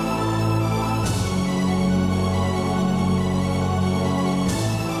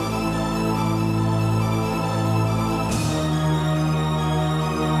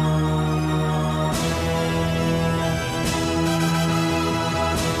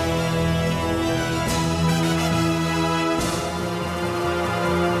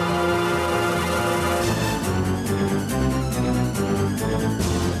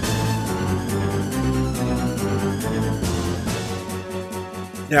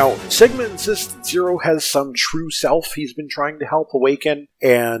 Now, Sigma insists that Zero has some true self he's been trying to help awaken,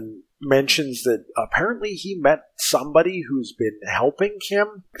 and mentions that apparently he met somebody who's been helping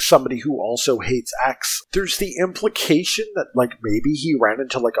him, somebody who also hates X. There's the implication that, maybe he ran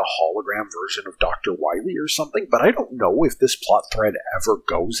into, a hologram version of Dr. Wily or something, but I don't know if this plot thread ever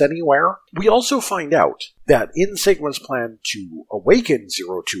goes anywhere. We also find out that in Sigma's plan to awaken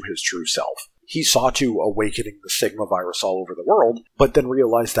Zero to his true self, he saw to awakening the Sigma virus all over the world, but then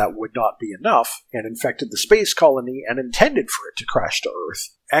realized that would not be enough, and infected the space colony and intended for it to crash to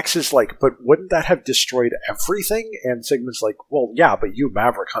Earth. X is but wouldn't that have destroyed everything? And Sigma's well, yeah, but you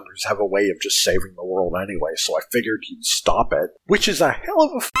Maverick Hunters have a way of just saving the world anyway, so I figured you'd stop it. Which is a hell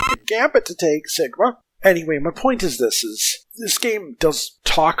of a f***ing gambit to take, Sigma. Anyway, my point is this game does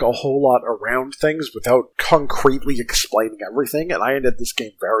talk a whole lot around things without concretely explaining everything, and I ended this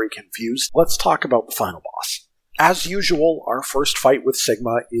game very confused. Let's talk about the final boss. As usual, our first fight with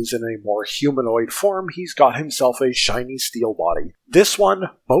Sigma is in a more humanoid form. He's got himself a shiny steel body. This one,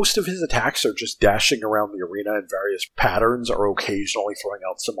 most of his attacks are just dashing around the arena in various patterns or occasionally throwing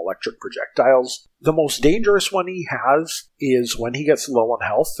out some electric projectiles. The most dangerous one he has is when he gets low on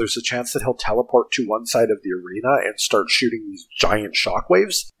health, there's a chance that he'll teleport to one side of the arena and start shooting these giant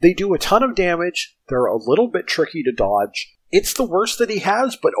shockwaves. They do a ton of damage, they're a little bit tricky to dodge. It's the worst that he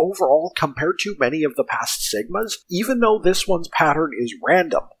has, but overall, compared to many of the past Sigmas, even though this one's pattern is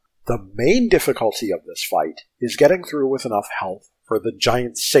random, the main difficulty of this fight is getting through with enough health for the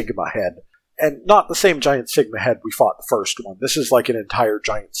giant Sigma head. And not the same giant Sigma head we fought the first one. This is like an entire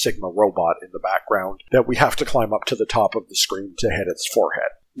giant Sigma robot in the background that we have to climb up to the top of the screen to hit its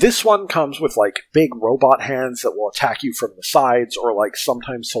forehead. This one comes with, like, big robot hands that will attack you from the sides, or, like,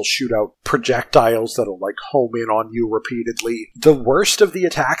 sometimes he'll shoot out projectiles that'll, like, home in on you repeatedly. The worst of the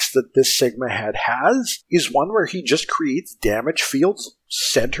attacks that this Sigma head has is one where he just creates damage fields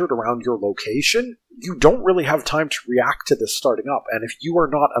centered around your location. You don't really have time to react to this starting up, and if you are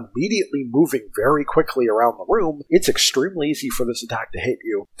not immediately moving very quickly around the room, it's extremely easy for this attack to hit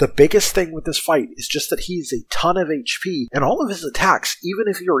you. The biggest thing with this fight is just that he's a ton of HP, and all of his attacks, even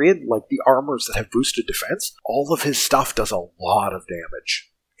if you're in, like, the armors that have boosted defense, all of his stuff does a lot of damage.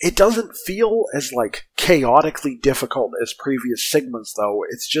 It doesn't feel as, like, chaotically difficult as previous Sigmas, though.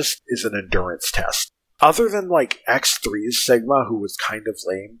 It's just is an endurance test. Other than, like, X3's Sigma, who was kind of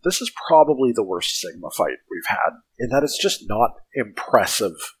lame, this is probably the worst Sigma fight we've had, in that it's just not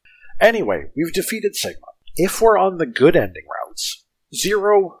impressive. Anyway, we've defeated Sigma. If we're on the good ending routes,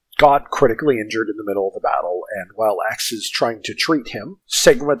 Zero got critically injured in the middle of the battle, and while X is trying to treat him,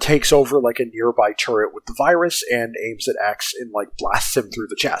 Sigma takes over, like, a nearby turret with the virus and aims at X and, like, blasts him through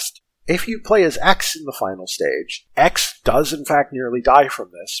the chest. If you play as X in the final stage, X does in fact nearly die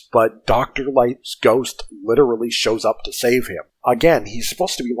from this, but Dr. Light's ghost literally shows up to save him. Again, he's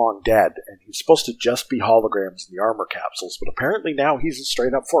supposed to be long dead, and he's supposed to just be holograms in the armor capsules, but apparently now he's a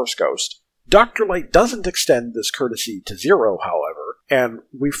straight-up Force ghost. Dr. Light doesn't extend this courtesy to Zero, however, and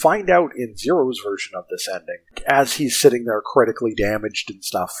we find out in Zero's version of this ending, as he's sitting there critically damaged and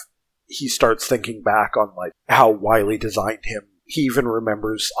stuff, he starts thinking back on, like, how Wily designed him. He even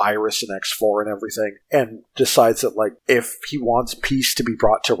remembers Iris and X4 and everything, and decides that, like, if he wants peace to be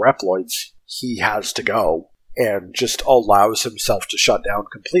brought to Reploids, he has to go, and just allows himself to shut down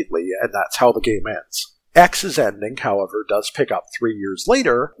completely, and that's how the game ends. X's ending, however, does pick up 3 years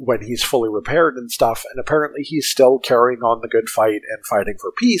later, when he's fully repaired and stuff, and apparently he's still carrying on the good fight and fighting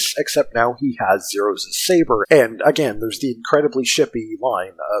for peace, except now he has Zero's saber, and again, there's the incredibly shippy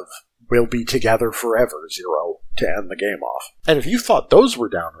line of, "We'll be together forever, Zero," to end the game off. And if you thought those were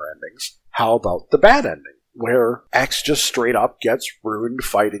downer endings, how about the bad ending, where X just straight up gets ruined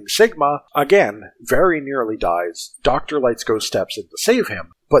fighting Sigma, again, very nearly dies, Dr. Light's ghost steps in to save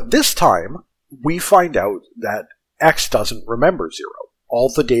him, but this time, we find out that X doesn't remember Zero.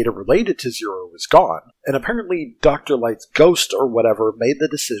 All the data related to Zero is gone, and apparently Dr. Light's ghost or whatever made the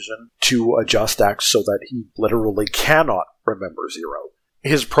decision to adjust X so that he literally cannot remember Zero.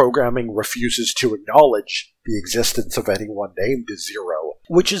 His programming refuses to acknowledge the existence of anyone named Zero,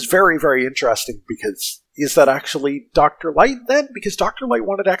 which is very, very interesting because is that actually Dr. Light then? Because Dr. Light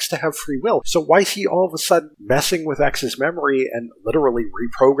wanted X to have free will, so why is he all of a sudden messing with X's memory and literally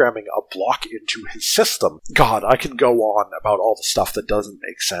reprogramming a block into his system? God, I could go on about all the stuff that doesn't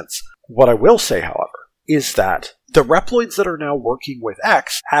make sense. What I will say, however, is that the Reploids that are now working with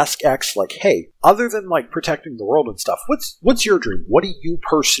X ask X, like, hey, other than, like, protecting the world and stuff, what's your dream? What do you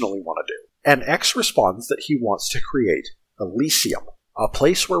personally want to do? And X responds that he wants to create Elysium, a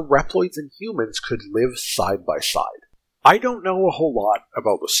place where Reploids and humans could live side by side. I don't know a whole lot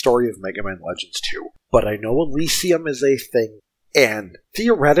about the story of Mega Man Legends 2, but I know Elysium is a thing, and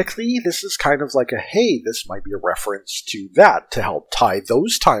theoretically, this is kind of like a, hey, this might be a reference to that to help tie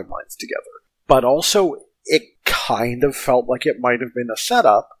those timelines together. But also, it kind of felt like it might have been a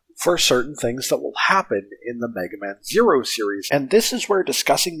setup for certain things that will happen in the Mega Man Zero series. And this is where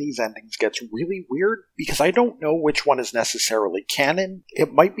discussing these endings gets really weird, because I don't know which one is necessarily canon.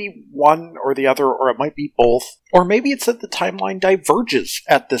 It might be one or the other, or it might be both. Or maybe it's that the timeline diverges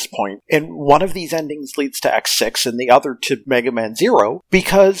at this point, and one of these endings leads to X6 and the other to Mega Man Zero,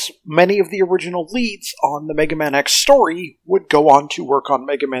 because many of the original leads on the Mega Man X story would go on to work on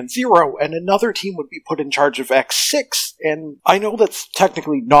Mega Man Zero, and another team would be put in charge of X6, and I know that's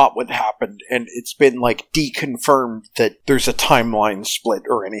technically not what happened, and it's been, like, deconfirmed that there's a timeline split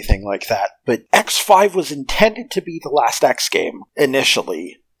or anything like that, but X5 was intended to be the last X game,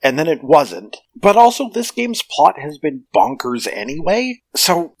 initially, and then it wasn't. But also, this game's plot has been bonkers anyway,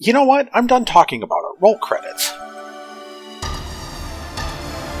 so, you know what? I'm done talking about it. Roll credits.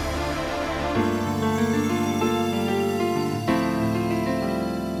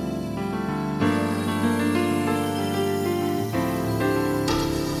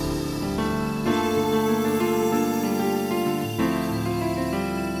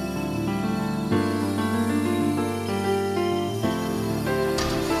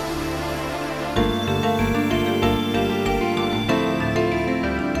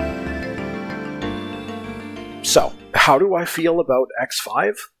 So, how do I feel about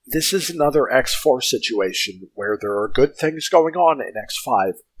X5? This is another X4 situation where there are good things going on in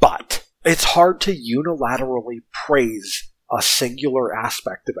X5, but it's hard to unilaterally praise a singular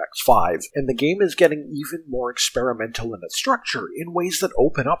aspect of X5, and the game is getting even more experimental in its structure in ways that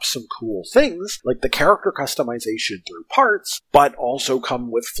open up some cool things, like the character customization through parts, but also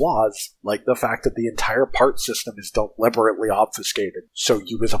come with flaws, like the fact that the entire part system is deliberately obfuscated, so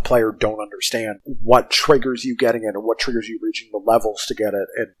you as a player don't understand what triggers you getting it and what triggers you reaching the levels to get it,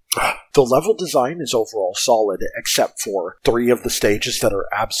 and the level design is overall solid, except for 3 of the stages that are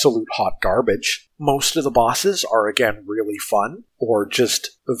absolute hot garbage. Most of the bosses are, again, really fun, or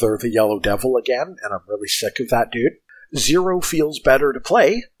just they're the Yellow Devil again, and I'm really sick of that dude. 0 feels better to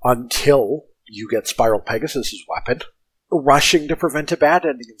play until you get Spiral Pegasus' weapon. Rushing to prevent a bad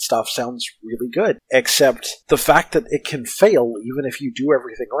ending and stuff sounds really good, except the fact that it can fail even if you do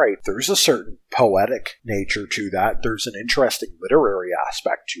everything right. There's a certain poetic nature to that, there's an interesting literary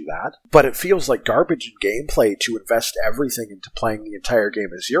aspect to that, but it feels like garbage in gameplay to invest everything into playing the entire game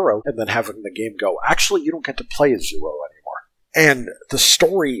as 0 and then having the game go, actually you don't get to play as 0 anymore. And the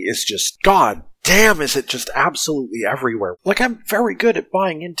story is just, god damn, is it just absolutely everywhere. Like, I'm very good at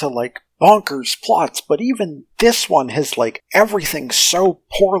buying into, like, bonkers plots, but even this one has, like, everything so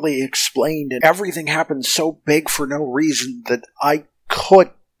poorly explained and everything happens so big for no reason that I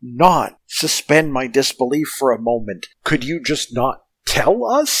could not suspend my disbelief for a moment. Could you just not tell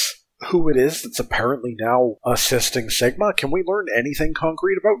us who it is that's apparently now assisting Sigma? Can we learn anything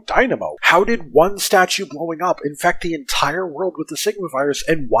concrete about Dynamo? How did one statue blowing up infect the entire world with the Sigma virus,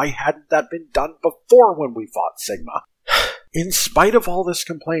 and why hadn't that been done before when we fought Sigma? In spite of all this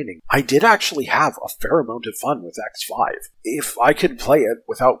complaining, I did actually have a fair amount of fun with X5. If I could play it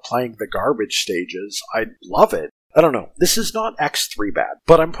without playing the garbage stages, I'd love it. I don't know, this is not X3 bad,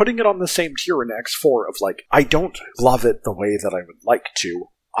 but I'm putting it on the same tier in X4 of, like, I don't love it the way that I would like to.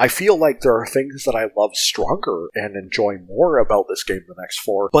 I feel like there are things that I love stronger and enjoy more about this game than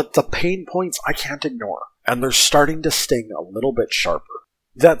X4, but the pain points I can't ignore, and they're starting to sting a little bit sharper.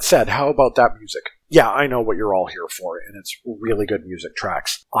 That said, how about that music? Yeah, I know what you're all here for, and it's really good music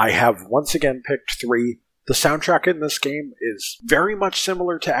tracks. I have once again picked 3. The soundtrack in this game is very much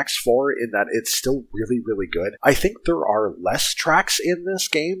similar to X4 in that it's still really, really good. I think there are less tracks in this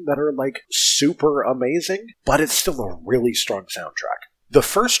game that are, like, super amazing, but it's still a really strong soundtrack. The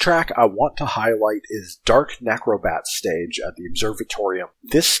first track I want to highlight is Dark Necrobat stage at the Observatorium.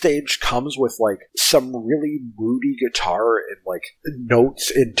 This stage comes with, like, some really moody guitar and, like, notes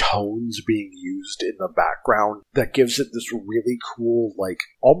and tones being used in the background that gives it this really cool, like,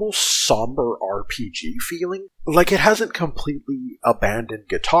 almost somber RPG feeling. Like, it hasn't completely abandoned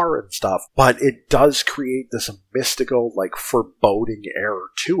guitar and stuff, but it does create this mystical, like, foreboding air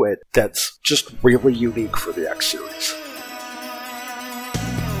to it that's just really unique for the X series.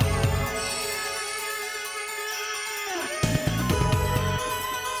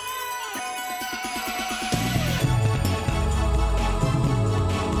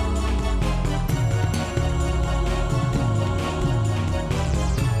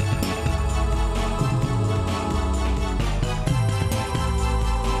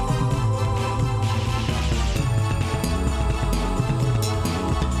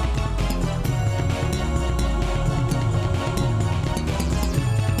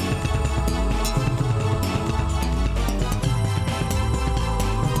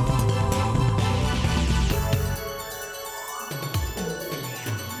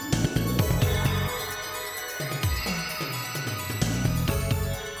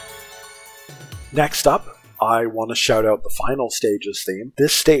 Next up, I want to shout out the final stages theme.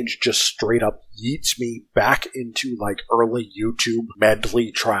 This stage just straight up yeets me back into, like, early YouTube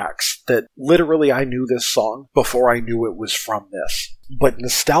medley tracks that literally I knew this song before I knew it was from this. But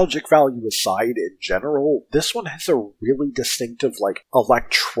nostalgic value aside, in general, this one has a really distinctive, like,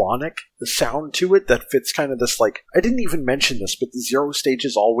 electronic sound to it that fits kind of this, like, I didn't even mention this, but the 0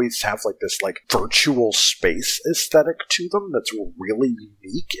 stages always have, like, this, like, virtual space aesthetic to them that's really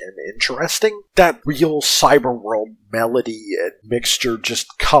unique and interesting. That real cyberworld melody and mixture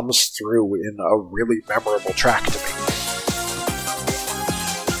just comes through in a really memorable track to me.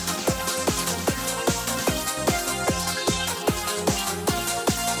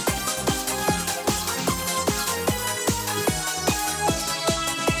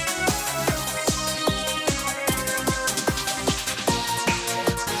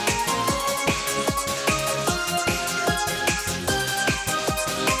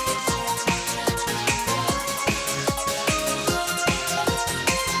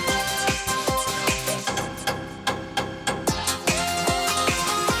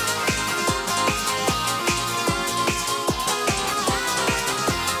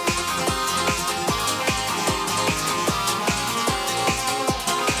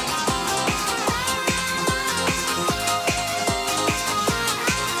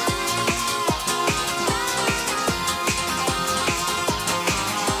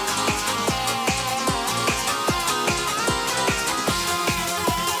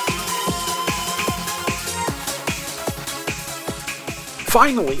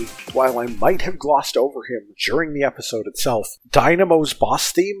 Finally, while I might have glossed over him during the episode itself, Dynamo's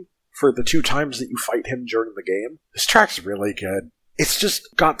boss theme for the 2 times that you fight him during the game, this track's really good. It's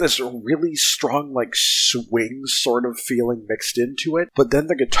just got this really strong, swing sort of feeling mixed into it, but then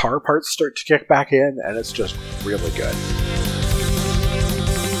the guitar parts start to kick back in, and it's just really good.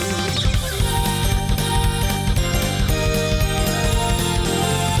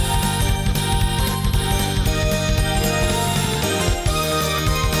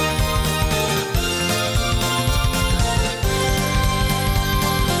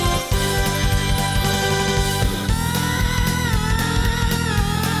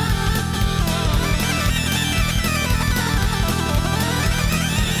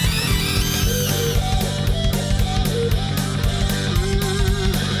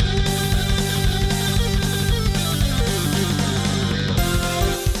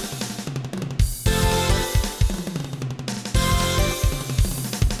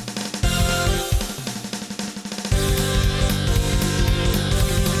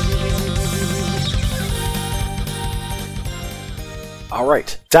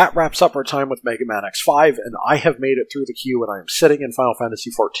 Alright, that wraps up our time with Mega Man X5, and I have made it through the queue and I am sitting in Final Fantasy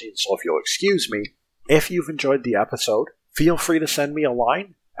XIV, so if you'll excuse me, if you've enjoyed the episode, feel free to send me a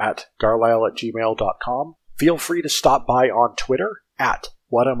line at garlyle@gmail.com. Feel free to stop by on Twitter at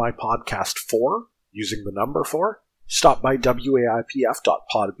whatamipodcast4, using the number 4. Stop by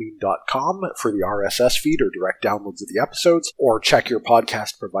waipf.podbean.com for the RSS feed or direct downloads of the episodes, or check your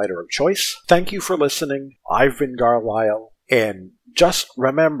podcast provider of choice. Thank you for listening. I've been Garlyle. And just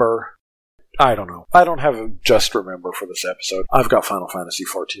remember, I don't have a just remember for this episode. I've got Final Fantasy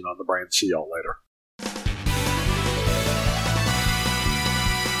XIV on the brain. See y'all later.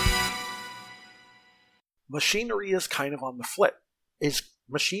 Machinery is kind of on the flip. Is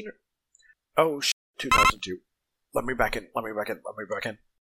machinery... Oh, 2002. Let me back in.